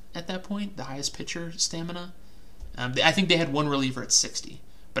 40% at that point, the highest pitcher stamina. I think they had one reliever at 60,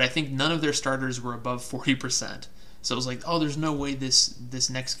 but I think none of their starters were above 40%. So it was like, oh, there's no way this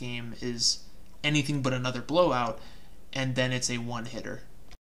next game is anything but another blowout, and then it's a one-hitter.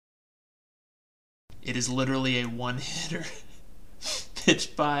 It is literally a one-hitter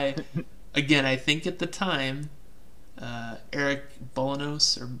pitched by, again, I think at the time, Eric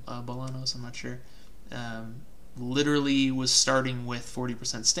Bolanos, I'm not sure, literally was starting with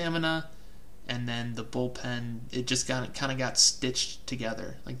 40% stamina, and then the bullpen, it just kind of got stitched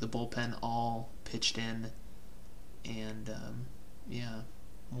together. Like the bullpen all pitched in, and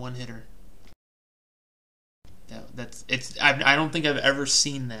one hitter. I don't think I've ever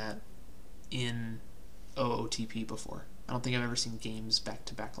seen that in OOTP before. I don't think I've ever seen games back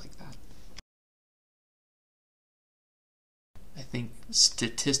to back like that. I think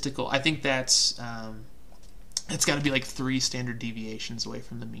that's it's got to be like 3 standard deviations away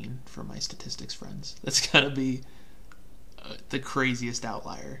from the mean for my statistics friends. That's got to be the craziest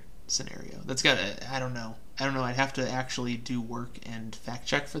outlier scenario. That's got to, I don't know. I'd have to actually do work and fact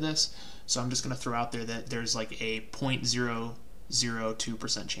check for this. So I'm just going to throw out there that there's like a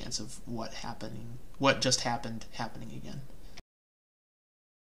 0.002% chance of what just happened happening again.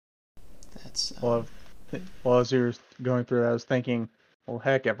 That's well, as you were going through that, I was thinking, well,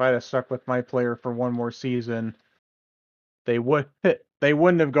 heck, if I'd have stuck with my player for one more season, they wouldn't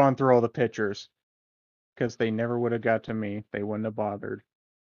have gone through all the pitchers because they never would have got to me. They wouldn't have bothered.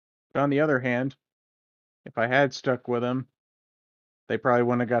 But on the other hand, if I had stuck with them, they probably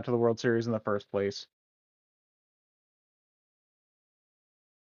wouldn't have got to the World Series in the first place.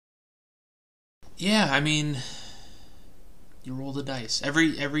 Yeah, I mean, you roll the dice.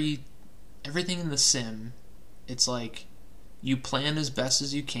 Everything in the sim, it's like you plan as best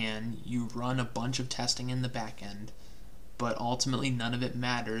as you can, you run a bunch of testing in the back end, but ultimately none of it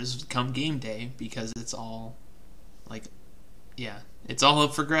matters come game day because it's all like, yeah, it's all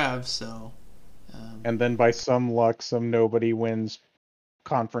up for grabs. So, and then by some luck, some nobody wins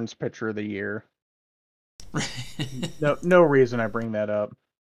Conference Pitcher of the Year. No reason I bring that up.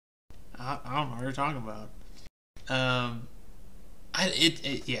 I don't know what you're talking about.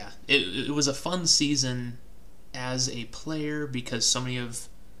 It was a fun season as a player because so many of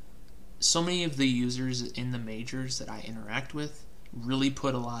the users in the majors that I interact with really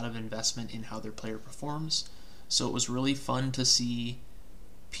put a lot of investment in how their player performs. So it was really fun to see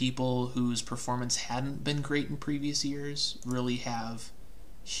people whose performance hadn't been great in previous years really have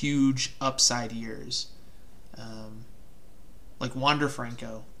huge upside years. Like Wander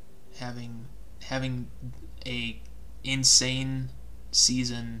Franco having a insane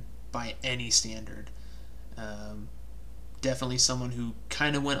season by any standard. Definitely someone who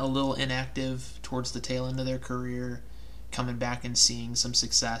kind of went a little inactive towards the tail end of their career, coming back and seeing some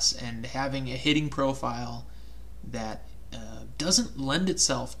success and having a hitting profile that doesn't lend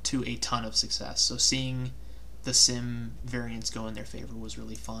itself to a ton of success. So seeing the sim variants go in their favor was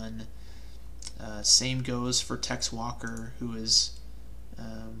really fun. Same goes for Tex Walker, who is,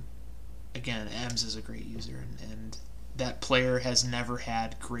 again, Ems is a great user, and that player has never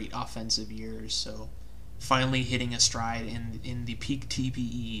had great offensive years, so finally hitting a stride in the peak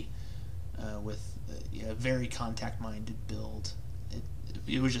TPE with a very contact-minded build.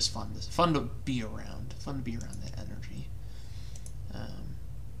 It was just fun to be around that energy.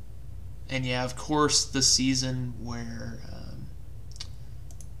 And yeah, of course, the season where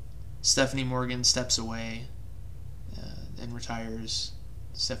Stephanie Morgan steps away and retires.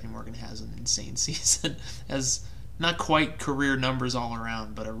 Stephanie Morgan has an insane season. Has not quite career numbers all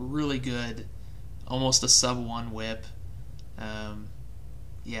around, but a really good, almost a sub-1 whip.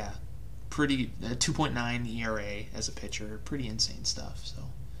 Yeah, pretty 2.9 ERA as a pitcher. Pretty insane stuff. So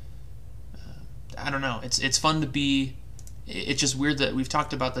I don't know. It's fun to be. It's just weird that we've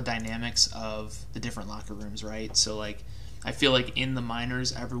talked about the dynamics of the different locker rooms, right? So like, I feel like in the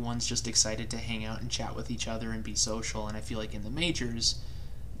minors, everyone's just excited to hang out and chat with each other and be social, and I feel like in the majors,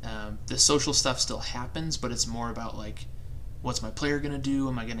 the social stuff still happens, but it's more about like, what's my player going to do?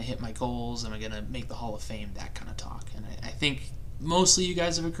 Am I going to hit my goals? Am I going to make the Hall of Fame? That kind of talk. And I think mostly you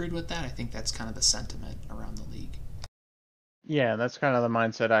guys have agreed with that. I think that's kind of the sentiment around the league. Yeah, that's kind of the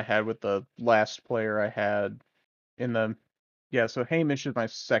mindset I had with the last player I had in the... Yeah, so Hamish is my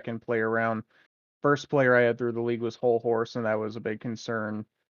second player round. First player I had through the league was Whole Horse, and that was a big concern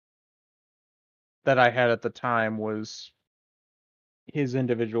that I had at the time was his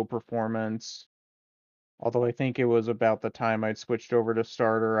individual performance. Although I think it was about the time I'd switched over to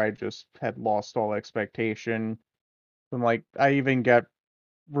starter, I just had lost all expectation. And like, I even got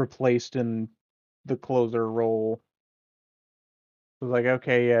replaced in the closer role. I was like,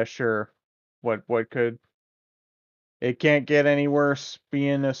 okay, yeah, sure. What could... It can't get any worse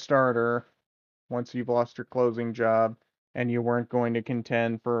being a starter once you've lost your closing job and you weren't going to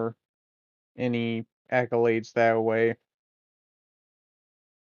contend for any accolades that way.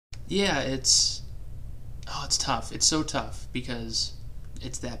 Yeah, it's tough. It's so tough because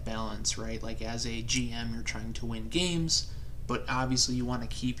it's that balance, right? Like as a GM, you're trying to win games, but obviously you want to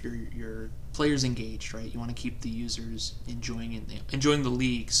keep your players engaged, right? You want to keep the users enjoying the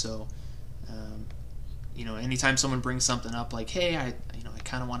league. So, anytime someone brings something up like, hey, I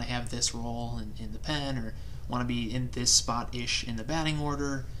kind of want to have this role in the pen, or want to be in this spot-ish in the batting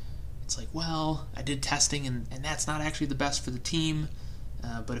order, it's like, well, I did testing and that's not actually the best for the team.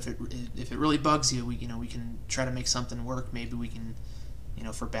 But if it really bugs you, we can try to make something work. Maybe we can,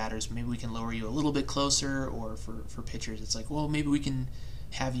 for batters, maybe we can lower you a little bit closer, or for pitchers, it's like, well, maybe we can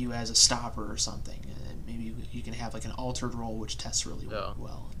have you as a stopper or something, and maybe you can have like an altered role which tests really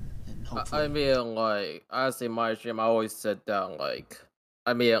well. And hopefully, I mean, like, as in my gym, I always said that,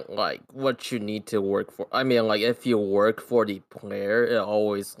 what you need to work for. I mean, like, if you work for the player, it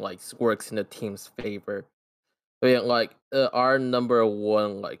always, like, works in the team's favor. I mean, like, our number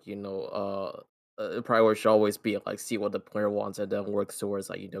one, priority should always be, like, see what the player wants and then work towards,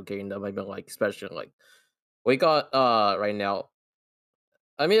 like, getting them. I mean, like, especially, like, we got, right now,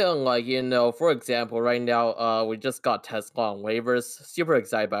 I mean, like, for example, right now, we just got Tesla on waivers. Super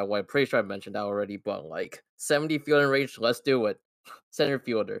excited by what. Pretty sure I mentioned that already, but, like, 70 fielding range, let's do it. Center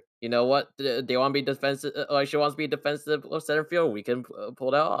fielder. You know what? They want to be defensive. She wants to be defensive center field. We can pull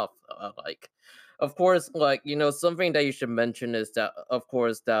that off. Of course, like, something that you should mention is that, of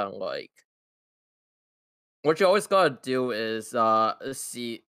course, that, like, what you always gotta do is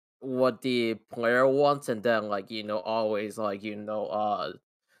see what the player wants, and then, like, always, like,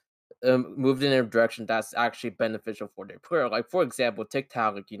 moved in a direction that's actually beneficial for their player. Like, for example, Tic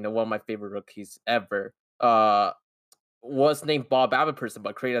Tac, like, one of my favorite rookies ever, was named Bob Abbott person,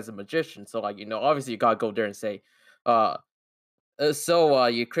 but created as a magician. So, like, obviously you gotta go there and say,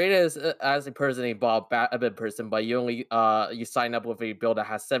 you created as a person named Bob Abbott person, but you only you sign up with a build that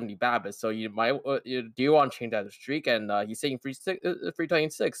has 70 Babbitts. So you might do you want to change that streak? And he's saying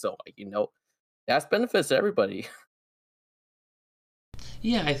 326. So, like, that's benefits to everybody.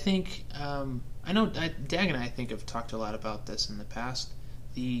 Yeah, I think I know Dag and I think have talked a lot about this in the past.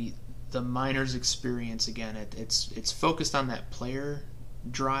 The minors experience, again, it's focused on that player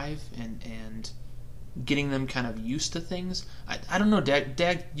drive and getting them kind of used to things. I don't know,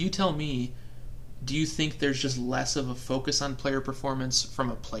 Dag, you tell me, do you think there's just less of a focus on player performance from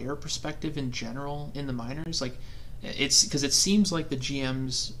a player perspective in general in the minors? Like, it's because it seems like the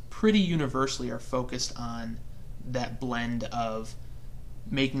GMs pretty universally are focused on that blend of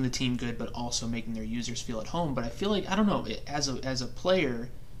making the team good but also making their users feel at home. But I feel like, I don't know, as a player,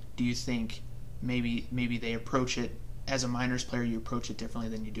 do you think maybe they approach it, as a minors player you approach it differently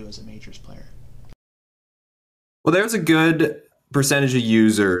than you do as a majors player? Well, there's a good percentage of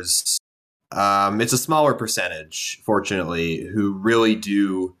users. It's a smaller percentage, fortunately, who really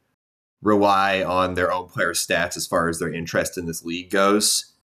do rely on their own player stats as far as their interest in this league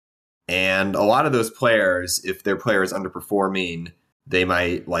goes. And a lot of those players, if their player is underperforming, they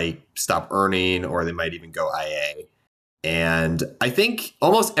might like stop earning, or they might even go IA. And I think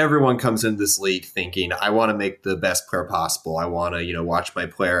almost everyone comes into this league thinking, I want to make the best player possible. I want to, watch my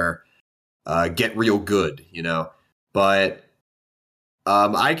player get real good, But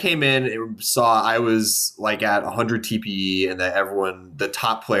I came in and saw I was like at 100 TPE, and that the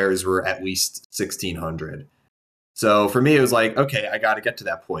top players were at least 1600. So for me, it was like, okay, I got to get to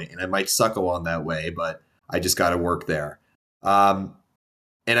that point, and I might suck along that way, but I just got to work there.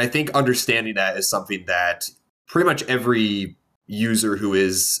 And I think understanding that is something that pretty much every user who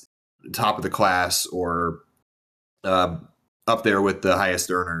is top of the class or up there with the highest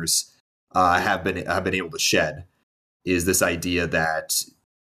earners have been able to shed, is this idea that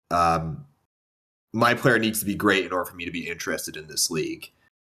my player needs to be great in order for me to be interested in this league.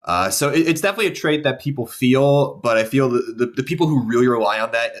 So it's definitely a trait that people feel, but I feel the people who really rely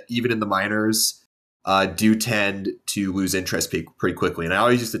on that, even in the minors, do tend to lose interest pretty quickly. And I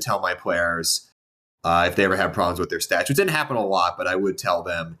always used to tell my players, if they ever have problems with their stats, which didn't happen a lot, but I would tell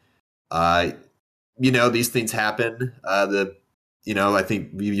them, these things happen. I think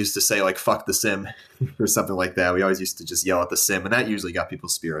we used to say like, fuck the sim or something like that. We always used to just yell at the sim, and that usually got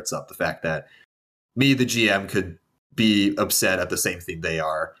people's spirits up. The fact that me, the GM, could be upset at the same thing they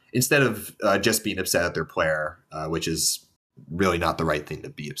are, instead of just being upset at their player, which is really not the right thing to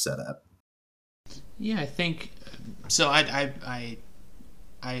be upset at. Yeah, I think so. I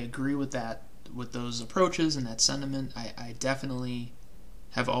agree with that, with those approaches and that sentiment. I definitely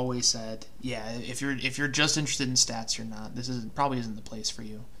have always said, yeah, if you're just interested in stats, you're not. This probably isn't the place for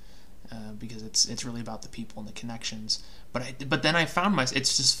you, because it's really about the people and the connections. But then I found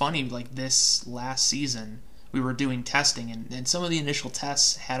it's just funny. Like this last season, we were doing testing, and some of the initial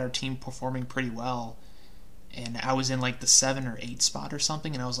tests had our team performing pretty well, and I was in like the 7 or 8 spot or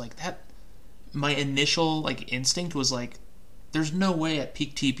something, and I was like that. My initial like instinct was like, there's no way at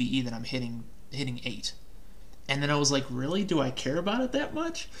peak TPE that I'm hitting 8. And then I was like, really? Do I care about it that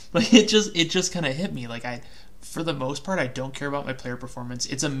much? Like it just kind of hit me. Like for the most part, I don't care about my player performance.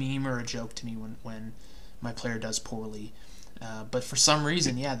 It's a meme or a joke to me when my player does poorly. But for some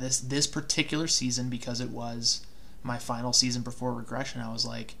reason, yeah, this particular season, because it was my final season before regression, I was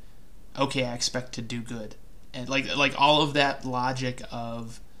like, okay, I expect to do good. And like all of that logic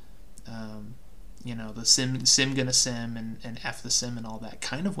of the sim gonna sim and F the sim and all that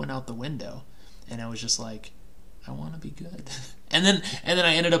kind of went out the window, and I was just like, I want to be good. and then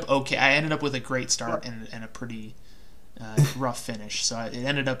I ended up okay. I ended up with a great start and a pretty rough finish, so it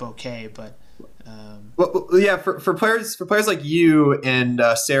ended up okay. But well, yeah, for players like you and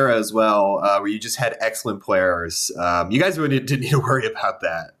Sarah as well, where you just had excellent players, you guys really didn't need to worry about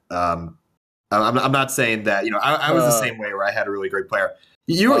that. I'm not saying that I was the same way, where I had a really great player.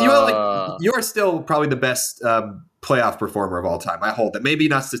 You are still probably the best playoff performer of all time. I hold that. Maybe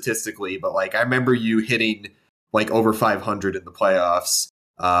not statistically, but like I remember you hitting like over 500 in the playoffs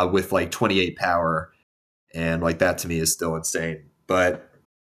with like 28 power, and like that to me is still insane. But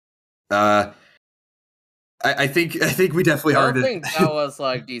I think we definitely are. I think that was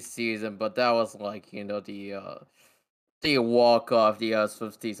like this season, but that was like the walk off the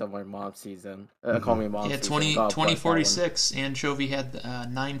Swifties of my mom's season. Call me mom. Yeah, 2046. Anchovy had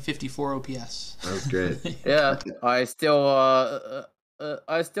 954 OPS. That was great. Yeah, I still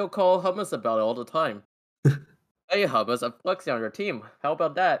call Hummus about it all the time. Hey Hummus, I'm flexing on your team. How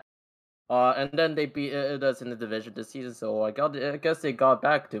about that? And then they beat us in the division this season, so I guess they got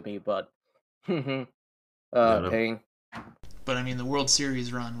back to me, but pain. But I mean, the World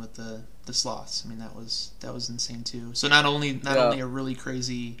Series run with the Sloths, I mean, that was insane too. So not only a really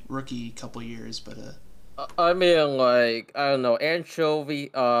crazy rookie couple years, but I mean, like, I don't know,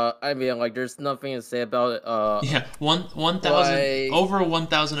 Anchovy. I mean, like, there's nothing to say about it. Yeah, 1,000 over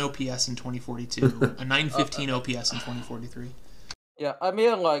 1,000 OPS in 2042, a 915 OPS in 2043. Yeah, I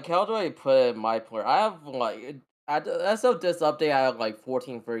mean, like, how do I put it in my player? I as of this update, I have like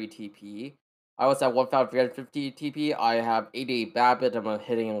 1430 TP. I was at 1350 TP. I have 88 Babbitt. I'm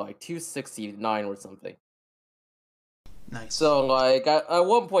hitting like 269 or something. Nice. So like at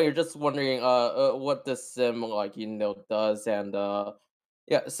one point you're just wondering what this sim like does, and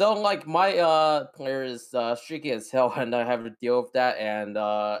yeah, so like my player is streaky as hell and I have to deal with that, and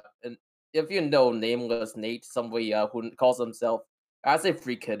if you know Nameless Nate, somebody who calls himself as a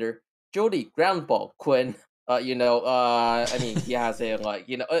free kidder, Jody Groundball Quinn, I mean he has a like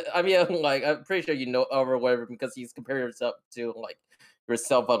I mean like I'm pretty sure or whatever, because he's comparing himself to like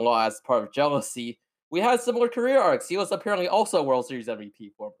yourself a lot as part of jealousy. We had similar career arcs. He was apparently also a World Series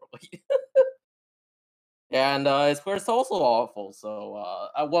MVP formerly. And his career's also awful, so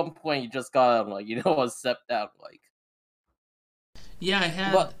at one point you just gotta like, accept that like.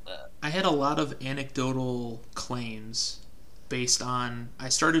 Yeah, But I had a lot of anecdotal claims based on I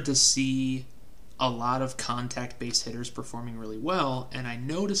started to see a lot of contact-based hitters performing really well, and I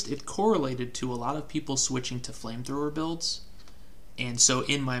noticed it correlated to a lot of people switching to flamethrower builds. And so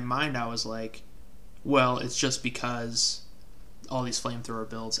in my mind I was like, well, it's just because all these flamethrower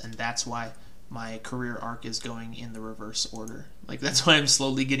builds, and that's why my career arc is going in the reverse order. Like, that's why I'm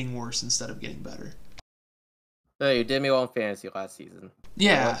slowly getting worse instead of getting better. hey, you did me on fantasy last season.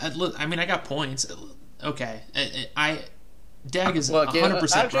 Yeah, I mean, I got points. Okay. Dag is Look,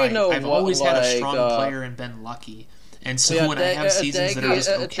 100% actually, right. no, I've always had a strong like, player and been lucky. And so Yeah, when I have seasons that are just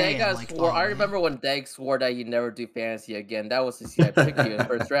okay, Dag I'm like, swore, oh, I man. remember when Dag swore that he'd never do fantasy again. That was the season I picked you in the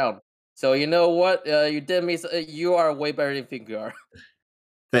first round. So you know what? You did me. You are way better than you think you are.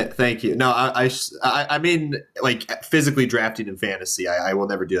 Thank you. No, I mean, like physically drafting in fantasy, I will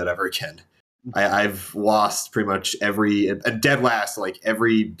never do that ever again. I've lost pretty much a dead last, like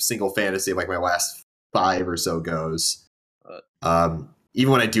every single fantasy of like my last 5 or so goes.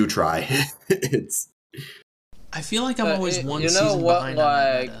 Even when I do try, it's. I feel like I'm always one you know season what, behind on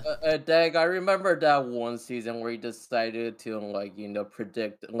that like meta. Dag, I remember that one season where he decided to like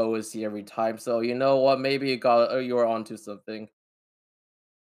predict lowest C every time. So you know what, maybe you were onto something.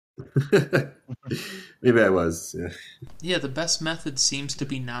 Maybe I was. Yeah. Yeah, the best method seems to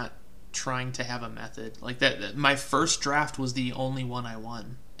be not trying to have a method. Like that my first draft was the only one I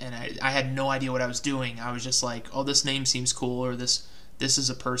won. And I had no idea what I was doing. I was just like, oh, this name seems cool, or this is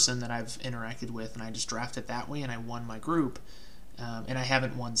a person that I've interacted with, and I just drafted that way, and I won my group, and I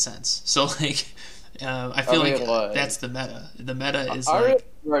haven't won since. So, like, I feel like that's the meta. The meta is I like...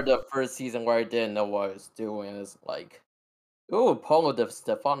 remember the first season where I didn't know what I was doing. It's like, ooh, Paulo Di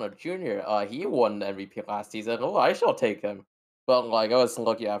Stefano Jr., he won the MVP last season. Oh, I shall take him. But, like, I was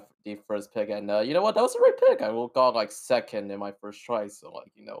looking at the first pick, and you know what? That was a right pick. I got, like, second in my first try, so,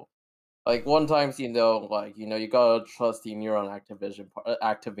 like, like one times, you gotta trust the neuron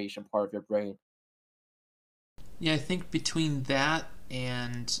activation part of your brain. Yeah, I think between that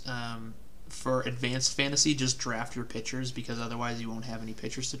and for advanced fantasy, just draft your pitchers, because otherwise you won't have any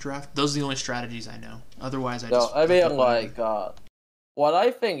pitchers to draft. Those are the only strategies I know. Otherwise, I mean, like, what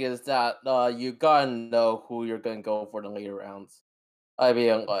I think is that you gotta know who you're gonna go for the later rounds. I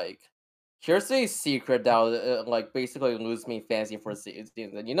mean, like, here's a secret that will, like, basically lose me fancy for seasons.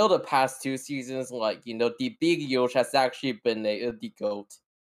 And the past 2 seasons, like, the big Yosh has actually been the GOAT.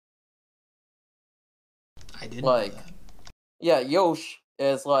 I didn't know that. Yeah, Yosh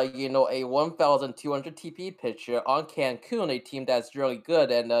is, like, a 1,200 TP pitcher on Cancun, a team that's really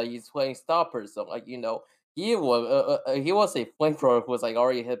good, and he's playing stoppers. So, like, he was a flamethrower who was, like,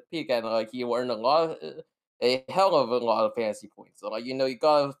 already hit peak, and, like, he earned a hell of a lot of fantasy points. So, like, you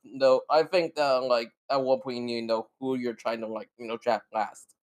gotta know. I think that, like, at one point you know who you're trying to, like, draft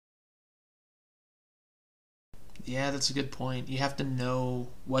last. Yeah, that's a good point. You have to know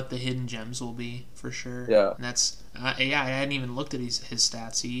what the hidden gems will be, for sure. Yeah. And that's I hadn't even looked at his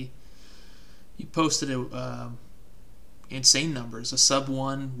stats. He posted insane numbers, a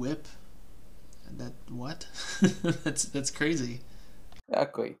sub-1 whip. That what? that's crazy.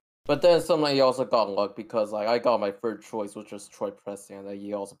 Exactly. But then something he also got luck, because like I got my third choice, which was Troy Preston, and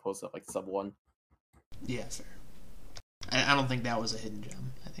he also posted like sub-1. Yeah, fair. I don't think that was a hidden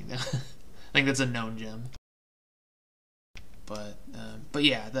gem. I think that's a known gem. But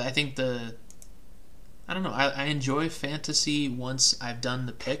yeah, I think I don't know. I enjoy fantasy once I've done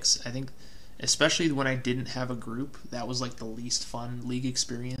the picks. I think, especially when I didn't have a group, that was like the least fun league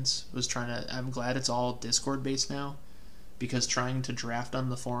experience. I'm glad it's all Discord based now, because trying to draft on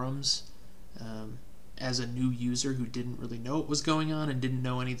the forums as a new user who didn't really know what was going on and didn't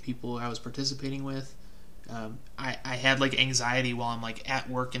know any of the people I was participating with, I had like anxiety while I'm like at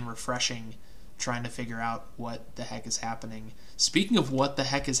work and refreshing, trying to figure out what the heck is happening. Speaking of what the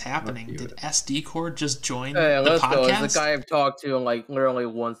heck is happening, did SD Cord just join Hey, the let's go. It's podcast? the guy I've talked to like literally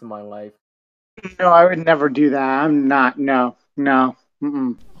once in my life. No, I would never do that. I'm not. No.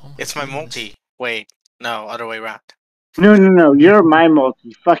 Mm-mm. Oh It's my goodness. multi. Wait, no, other way around. No. You're my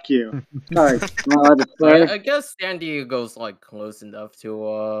multi. Fuck you. Sorry. Am I allowed to swear? I guess San Diego's like close enough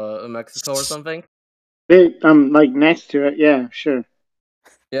to Mexico or something. Hey, I'm like next to it. Yeah, sure.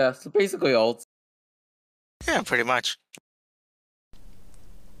 Yeah, so basically alt. Yeah, pretty much.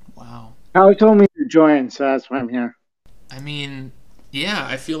 Wow. Howie told me to join, so that's why I'm here. I mean, yeah,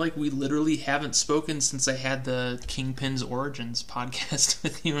 I feel like we literally haven't spoken since I had the Kingpin's Origins podcast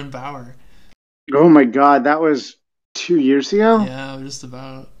with you and Bauer. Oh my god, that was 2 years ago? Yeah, just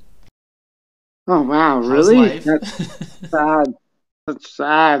about. Oh wow, How's really? life? That's sad. That's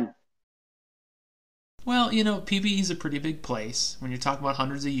sad. Well, you know, PBE is a pretty big place when you're talking about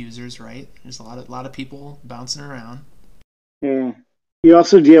hundreds of users, right? There's a lot of people bouncing around. Yeah. You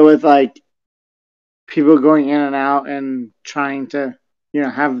also deal with like people going in and out and trying to,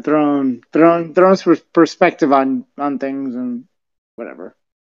 have their own perspective on things and whatever.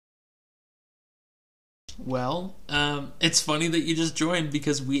 Well, it's funny that you just joined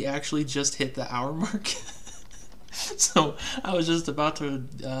because we actually just hit the hour mark. So I was just about to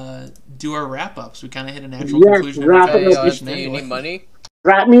do our wrap ups. We kind of hit a natural Yes, conclusion. wrap of our it Hey, up. conversation do you anyway. need money?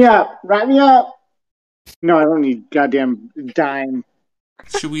 Wrap me up. No, I don't need goddamn dime.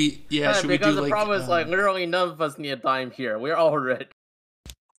 Should we? Yeah, should we because do the like? problem is like literally none of us need a dime here. We're all rich.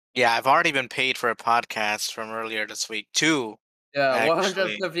 Yeah, I've already been paid for a podcast from earlier this week. 2. Yeah,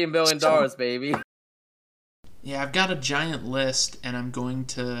 Actually. $150 million, baby. Yeah, I've got a giant list, and I'm going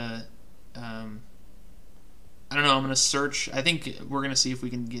to. I don't know. I'm going to search. I think we're going to see if we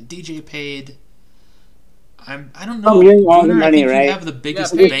can get DJ paid. I don't know. Oh, you're all the Gunnar, I money, think right? you have the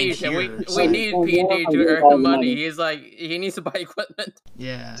biggest Yeah, bank PD, here. we so- need Oh, yeah, PD to you earn all the the money. money. He's like, he needs to buy equipment.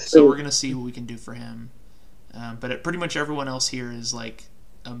 Yeah, so we're gonna see what we can do for him. But pretty much everyone else here is like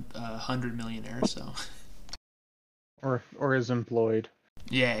a 100 millionaire. So Or is employed.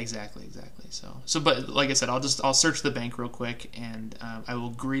 yeah, exactly. So, but like I said, I'll search the bank real quick, and I will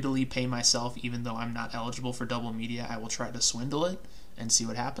greedily pay myself, even though I'm not eligible for double media. I will try to swindle it and see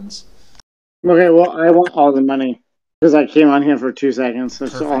what happens. Okay, well, I want all the money because I came on here for 2 seconds.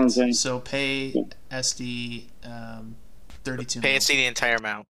 That's all I'm Perfect. saying. So pay SD 32 Pay mil. it the entire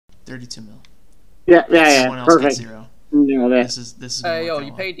amount. 32 mil. Yeah, Everyone else gets perfect. 0. No, that. This is. Hey, gonna yo, work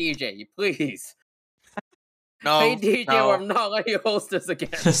you out pay DJ, please. No, Pay DJ no, or I'm not letting you host this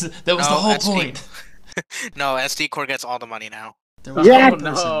again. well. That was No, the whole SD. point. no. SD Core gets all the money now. There was Yeah. one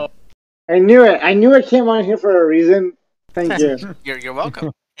person. No. I knew it. I knew I came on here for a reason. Thank you. You're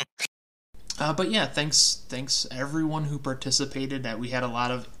welcome. But yeah, thanks everyone who participated. We had a lot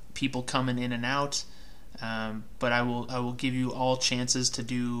of people coming in and out. But I will give you all chances to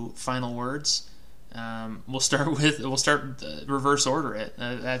do final words. We'll start reverse order it.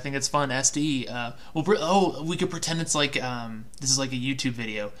 I think it's fun. SD. We could pretend it's like this is like a YouTube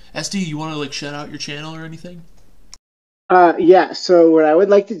video. SD, you want to like shout out your channel or anything? Yeah, so what I would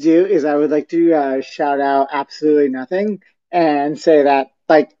like to do is I would like to shout out Absolutely Nothing and say that,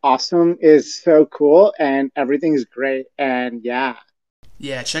 like, Awesome is so cool and everything's great. And yeah,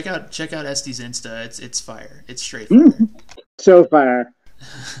 Yeah, check out SD's Insta. It's fire. It's straight fire. so fire.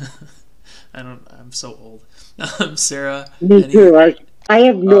 I'm so old. Sarah. Me any- too. I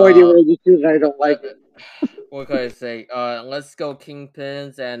have no idea Uh, what this is and I don't like it. What can I say? Let's go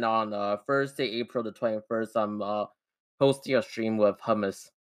Kingpins, and on Thursday, April the 21st, I'm hosting a stream with Hummus.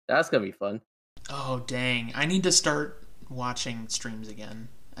 That's gonna be fun. Oh dang! I need to start watching streams again.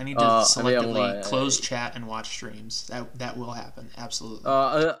 I need to I mean, selectively close chat and watch streams. That will happen. Absolutely.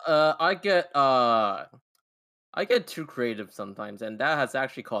 I get too creative sometimes, and that has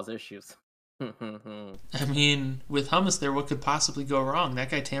actually caused issues. I mean, with Hummus there, what could possibly go wrong? That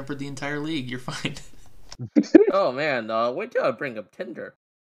guy tampered the entire league. You're fine. Oh man, wait till I bring up Tinder.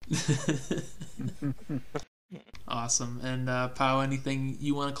 Awesome. And Pao, anything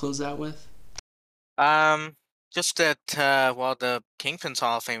you want to close out with? Just that the Kingpins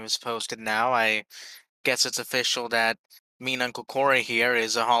Hall of Fame is posted now. I guess it's official that me and Uncle Corey here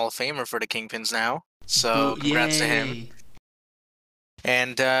is a Hall of Famer for the Kingpins now. So congrats to him. Yay.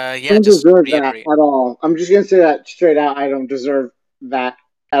 And I yeah, don't just deserve reiterate. that at all. I'm just going to say that straight out. I don't deserve that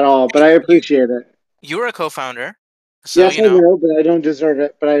at all, but I appreciate it. You were a co-founder, so Yes, you I know. know, but I don't deserve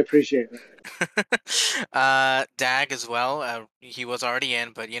it, but I appreciate it. Dag as well. He was already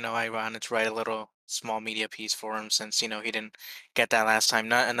in, but I wanted to write a little small media piece for him since he didn't get that last time.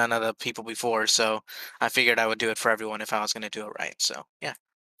 None of the people before, so I figured I would do it for everyone if I was going to do it right. So yeah.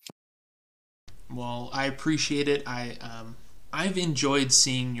 Well, I appreciate it. I've enjoyed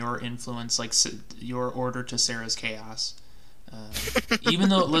seeing your influence, like your order to Sarah's chaos. Even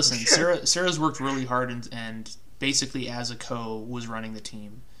though, listen, Sarah's worked really hard and basically as a was running the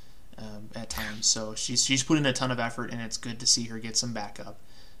team at times. So she's put in a ton of effort, and it's good to see her get some backup.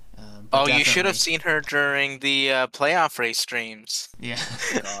 Oh, you should have seen her during the playoff race streams. Yeah.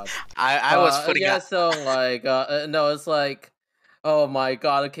 God. I was putting yeah, out. so like no, it's like, oh my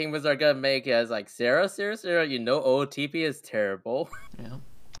god, the Kingdoms are gonna make it. It's like, Sarah, you know OTP is terrible. Yeah.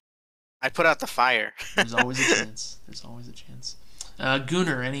 I put out the fire. There's always a chance. There's always a chance.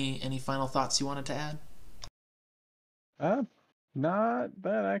 Gunnar, any final thoughts you wanted to add? Not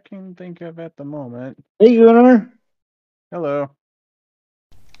that I can think of at the moment. Hey, Gunnar. Hello.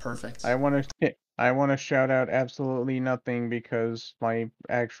 Perfect. I want to shout out absolutely nothing because my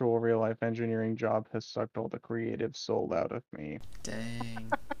actual real life engineering job has sucked all the creative soul out of me.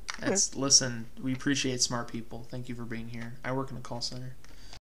 Dang. Listen, we appreciate smart people. Thank you for being here. I work in a call center.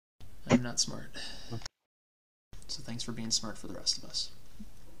 I'm not smart. So thanks for being smart for the rest of us.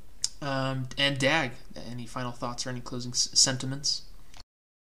 And Dag, any final thoughts or any closing sentiments?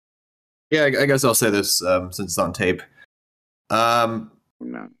 Yeah, I guess I'll say this since it's on tape.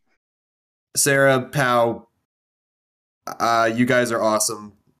 No. Sarah, Pow, you guys are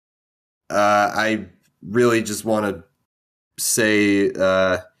awesome. I really just want to say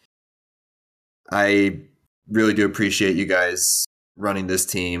I really do appreciate you guys running this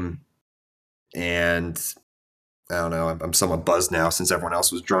team. And I don't know, I'm somewhat buzzed now since everyone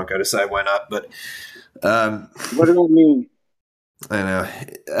else was drunk. I decided why not, but What do you mean? I know.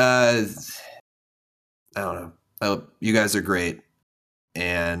 I don't know. You guys are great.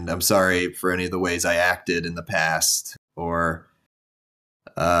 And I'm sorry for any of the ways I acted in the past or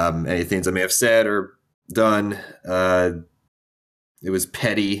any things I may have said or done. It was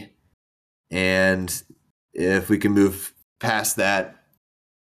petty. And if we can move past that,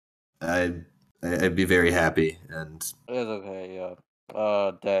 I'd be very happy. And It's okay, yeah.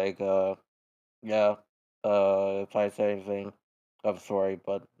 Dag, yeah. If I say anything, I'm sorry,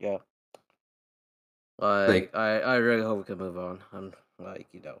 but yeah. Like, I really hope we can move on. I'm like,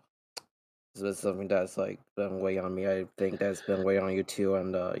 it's been something that's like been weighing on me. I think that's been weighing on you too,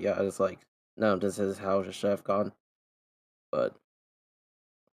 and yeah, it's like, no, this is how it should have gone. But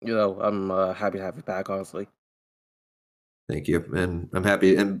I'm happy to have you back, honestly. thank you, and I'm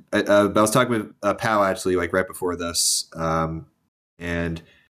happy. And I was talking with Pal actually, like right before this, and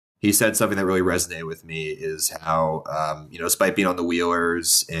he said something that really resonated with me is how, despite being on the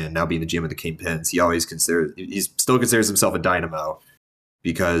Wheelers and now being the GM of the Kingpins, he still considers himself a Dynamo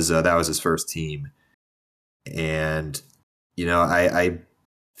because that was his first team. And, I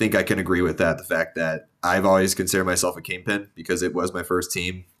think I can agree with that. The fact that I've always considered myself a Kingpin because it was my first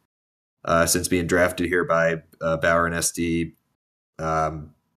team since being drafted here by Bauer and SD.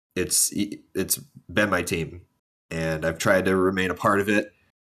 It's been my team, and I've tried to remain a part of it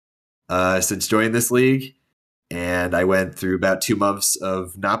since joining this league. And I went through about 2 months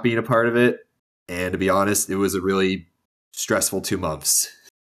of not being a part of it. And to be honest, it was a really stressful 2 months.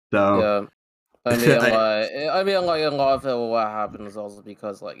 So yeah. I mean, like a lot of it, what happened is also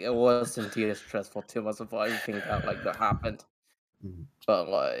because like it was indeed stressful 2 months of everything that happened. But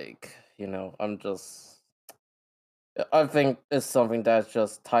like, I think it's something that's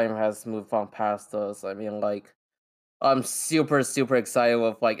just time has moved on past us. I mean, like, I'm super, super excited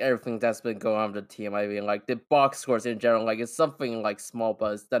with like everything that's been going on with the team. I mean, like the box scores in general, like it's something like small,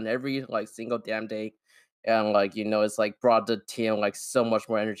 but it's done every like single damn day, and like it's like brought the team like so much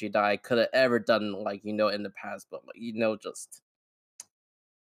more energy that I could have ever done like in the past. But like just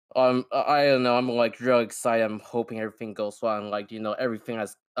I don't know. I'm like real excited. I'm hoping everything goes well, and like everything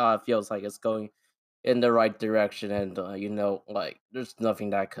has feels like it's going in the right direction, and like there's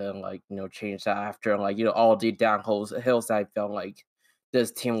nothing that can like change that after like all the hills I felt like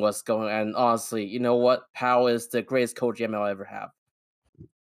this team was going. And honestly, you know what, Powell is the greatest coach I'll ever have.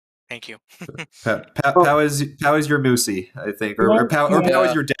 Thank you. Pow is your Moosey, I think, or Pow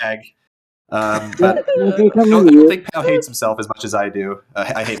is your Dag. But I don't think Pow hates himself as much as I do.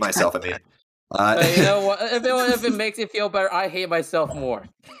 I hate myself. I mean, you know what? If it makes you feel better, I hate myself more.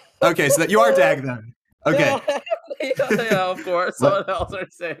 Okay, so that you are Dag then. Okay. Yeah, of course. What else are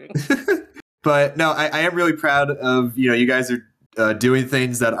saying? But no, I am really proud of you guys are doing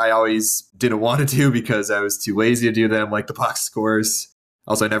things that I always didn't want to do because I was too lazy to do them, like the box scores.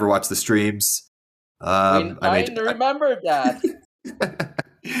 Also, I never watched the streams. I remember that.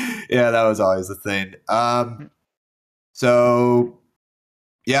 Yeah, that was always the thing. So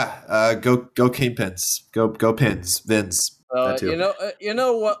Go Kingpins. Go Pins. Vins. That too. You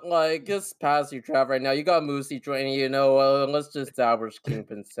know what? Like this past year draft right now, you got Moosey joining. Let's just establish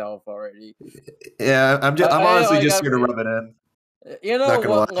Kingpin self already. Yeah, I'm honestly just here to rub it in. You know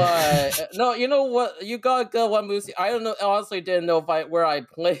what? No, you know what? You got good one, Moosey. I don't know. Honestly, didn't know where I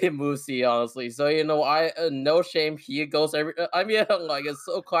play Moosey. Honestly, so I no shame. He goes every. I mean, like it's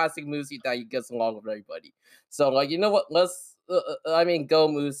so classic Moosey that he gets along with everybody. So like, you know what? Let's. Go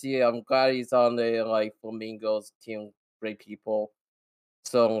Moosey. I'm glad he's on the Flamingos team. Great people.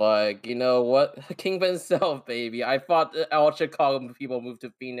 So like, you know what? Kingpin self, baby. I thought all Chicago people moved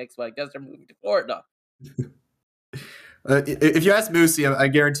to Phoenix, but I guess they're moving to Florida. If you ask Moosey, I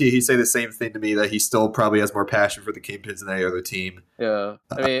guarantee he'd say the same thing to me, that he still probably has more passion for the Kingpins than any other team. Yeah.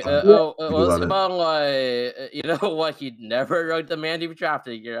 I mean, it's about like, you know what? He'd never demand to be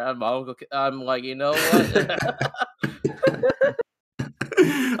drafted here. I'm like, you know what?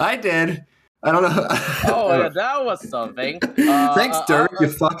 I did. I don't know. Oh, yeah, that was something. Thanks, Dirk. You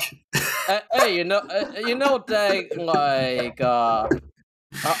fuck. Hey, you know, Dag, like, I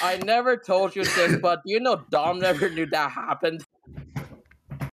never told you this, but you know, Dom never knew that happened.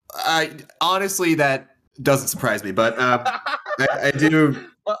 Honestly, that doesn't surprise me, but I do.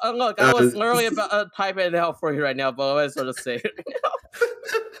 Look, I was literally about typing it out for you right now, but I was sort of say it.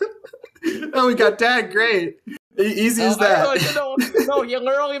 Oh, we got Dag. Great. Easy as that. No, he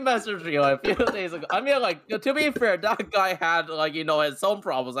literally messaged me like a few days ago. I mean, like, to be fair, that guy had his own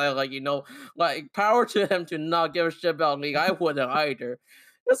problems. Power to him to not give a shit about me. I wouldn't either.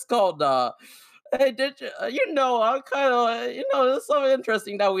 It's called hey, did you? I'm kind of it's so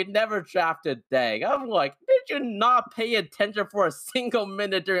interesting that we never drafted Dag. I'm like, did you not pay attention for a single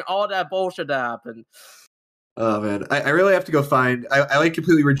minute during all that bullshit that happened? Oh man, I really have to go find. I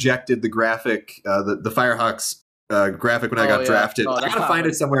completely rejected the graphic, the Firehawks graphic when I got drafted. I gotta find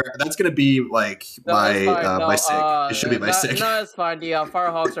it somewhere. That's gonna be like my sig. It should be my sig. No, it's fine. The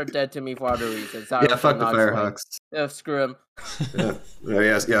Firehawks are dead to me for other reasons. Yeah, fuck the Firehawks. Yeah, screw him.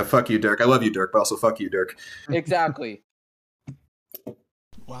 Yeah, fuck you, Dirk. I love you, Dirk, but also fuck you, Dirk. Exactly.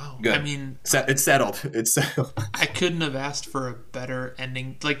 Wow. Good. I mean, it's settled. It's settled. I couldn't have asked for a better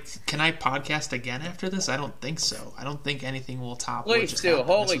ending. Like, can I podcast again after this? I don't think so. I don't Please just do. happened.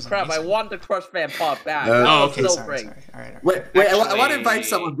 Holy crap! Amazing. I want the Crush Fan Pod back. Okay, sorry. All right. Wait. I want to invite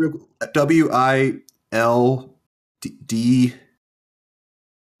someone. WILDF.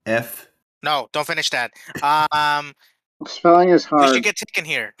 No, don't finish that. Spelling is hard. We should get taken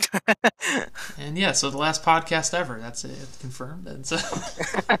here. And yeah, so the last podcast ever. That's it. It's confirmed. And so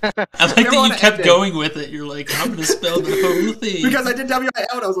I like that you kept going with it. You're like, I'm going to spell the whole thing. Because I did WIL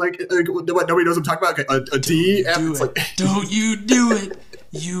and I was like, what, nobody knows what I'm talking about? A D? Don't you do it,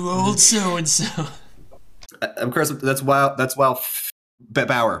 you old so-and-so. Of course, that's Bauer, of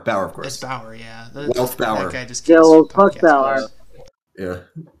course. That's Bauer, yeah. Wealth Bauer. That guy just fuck Bauer. Yeah.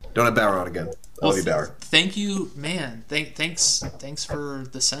 Don't have Bauer on again. Well, Bauer. Thank you, man. Thanks for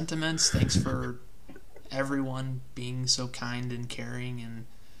the sentiments. Thanks for everyone being so kind and caring. And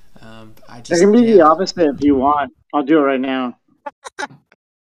I just. I can be the opposite if you want. I'll do it right now.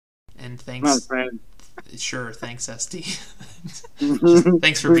 And thanks. Sure, thanks, SD.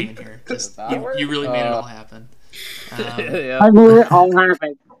 Thanks for being here. You really made it all happen. I made it all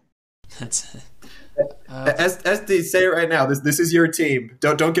happen. That's it. SD, say it right now. This is your team.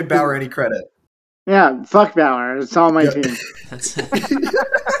 Don't give Bauer any credit. Yeah, fuck Bauer. It's all my team. That's it.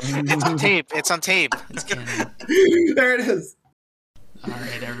 It's on tape. It's on tape. It's canon. There it is. All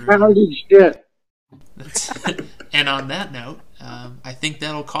right, I everyone. don't do shit. And on that note, I think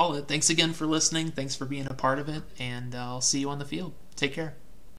that'll call it. Thanks again for listening. Thanks for being a part of it. And I'll see you on the field. Take care.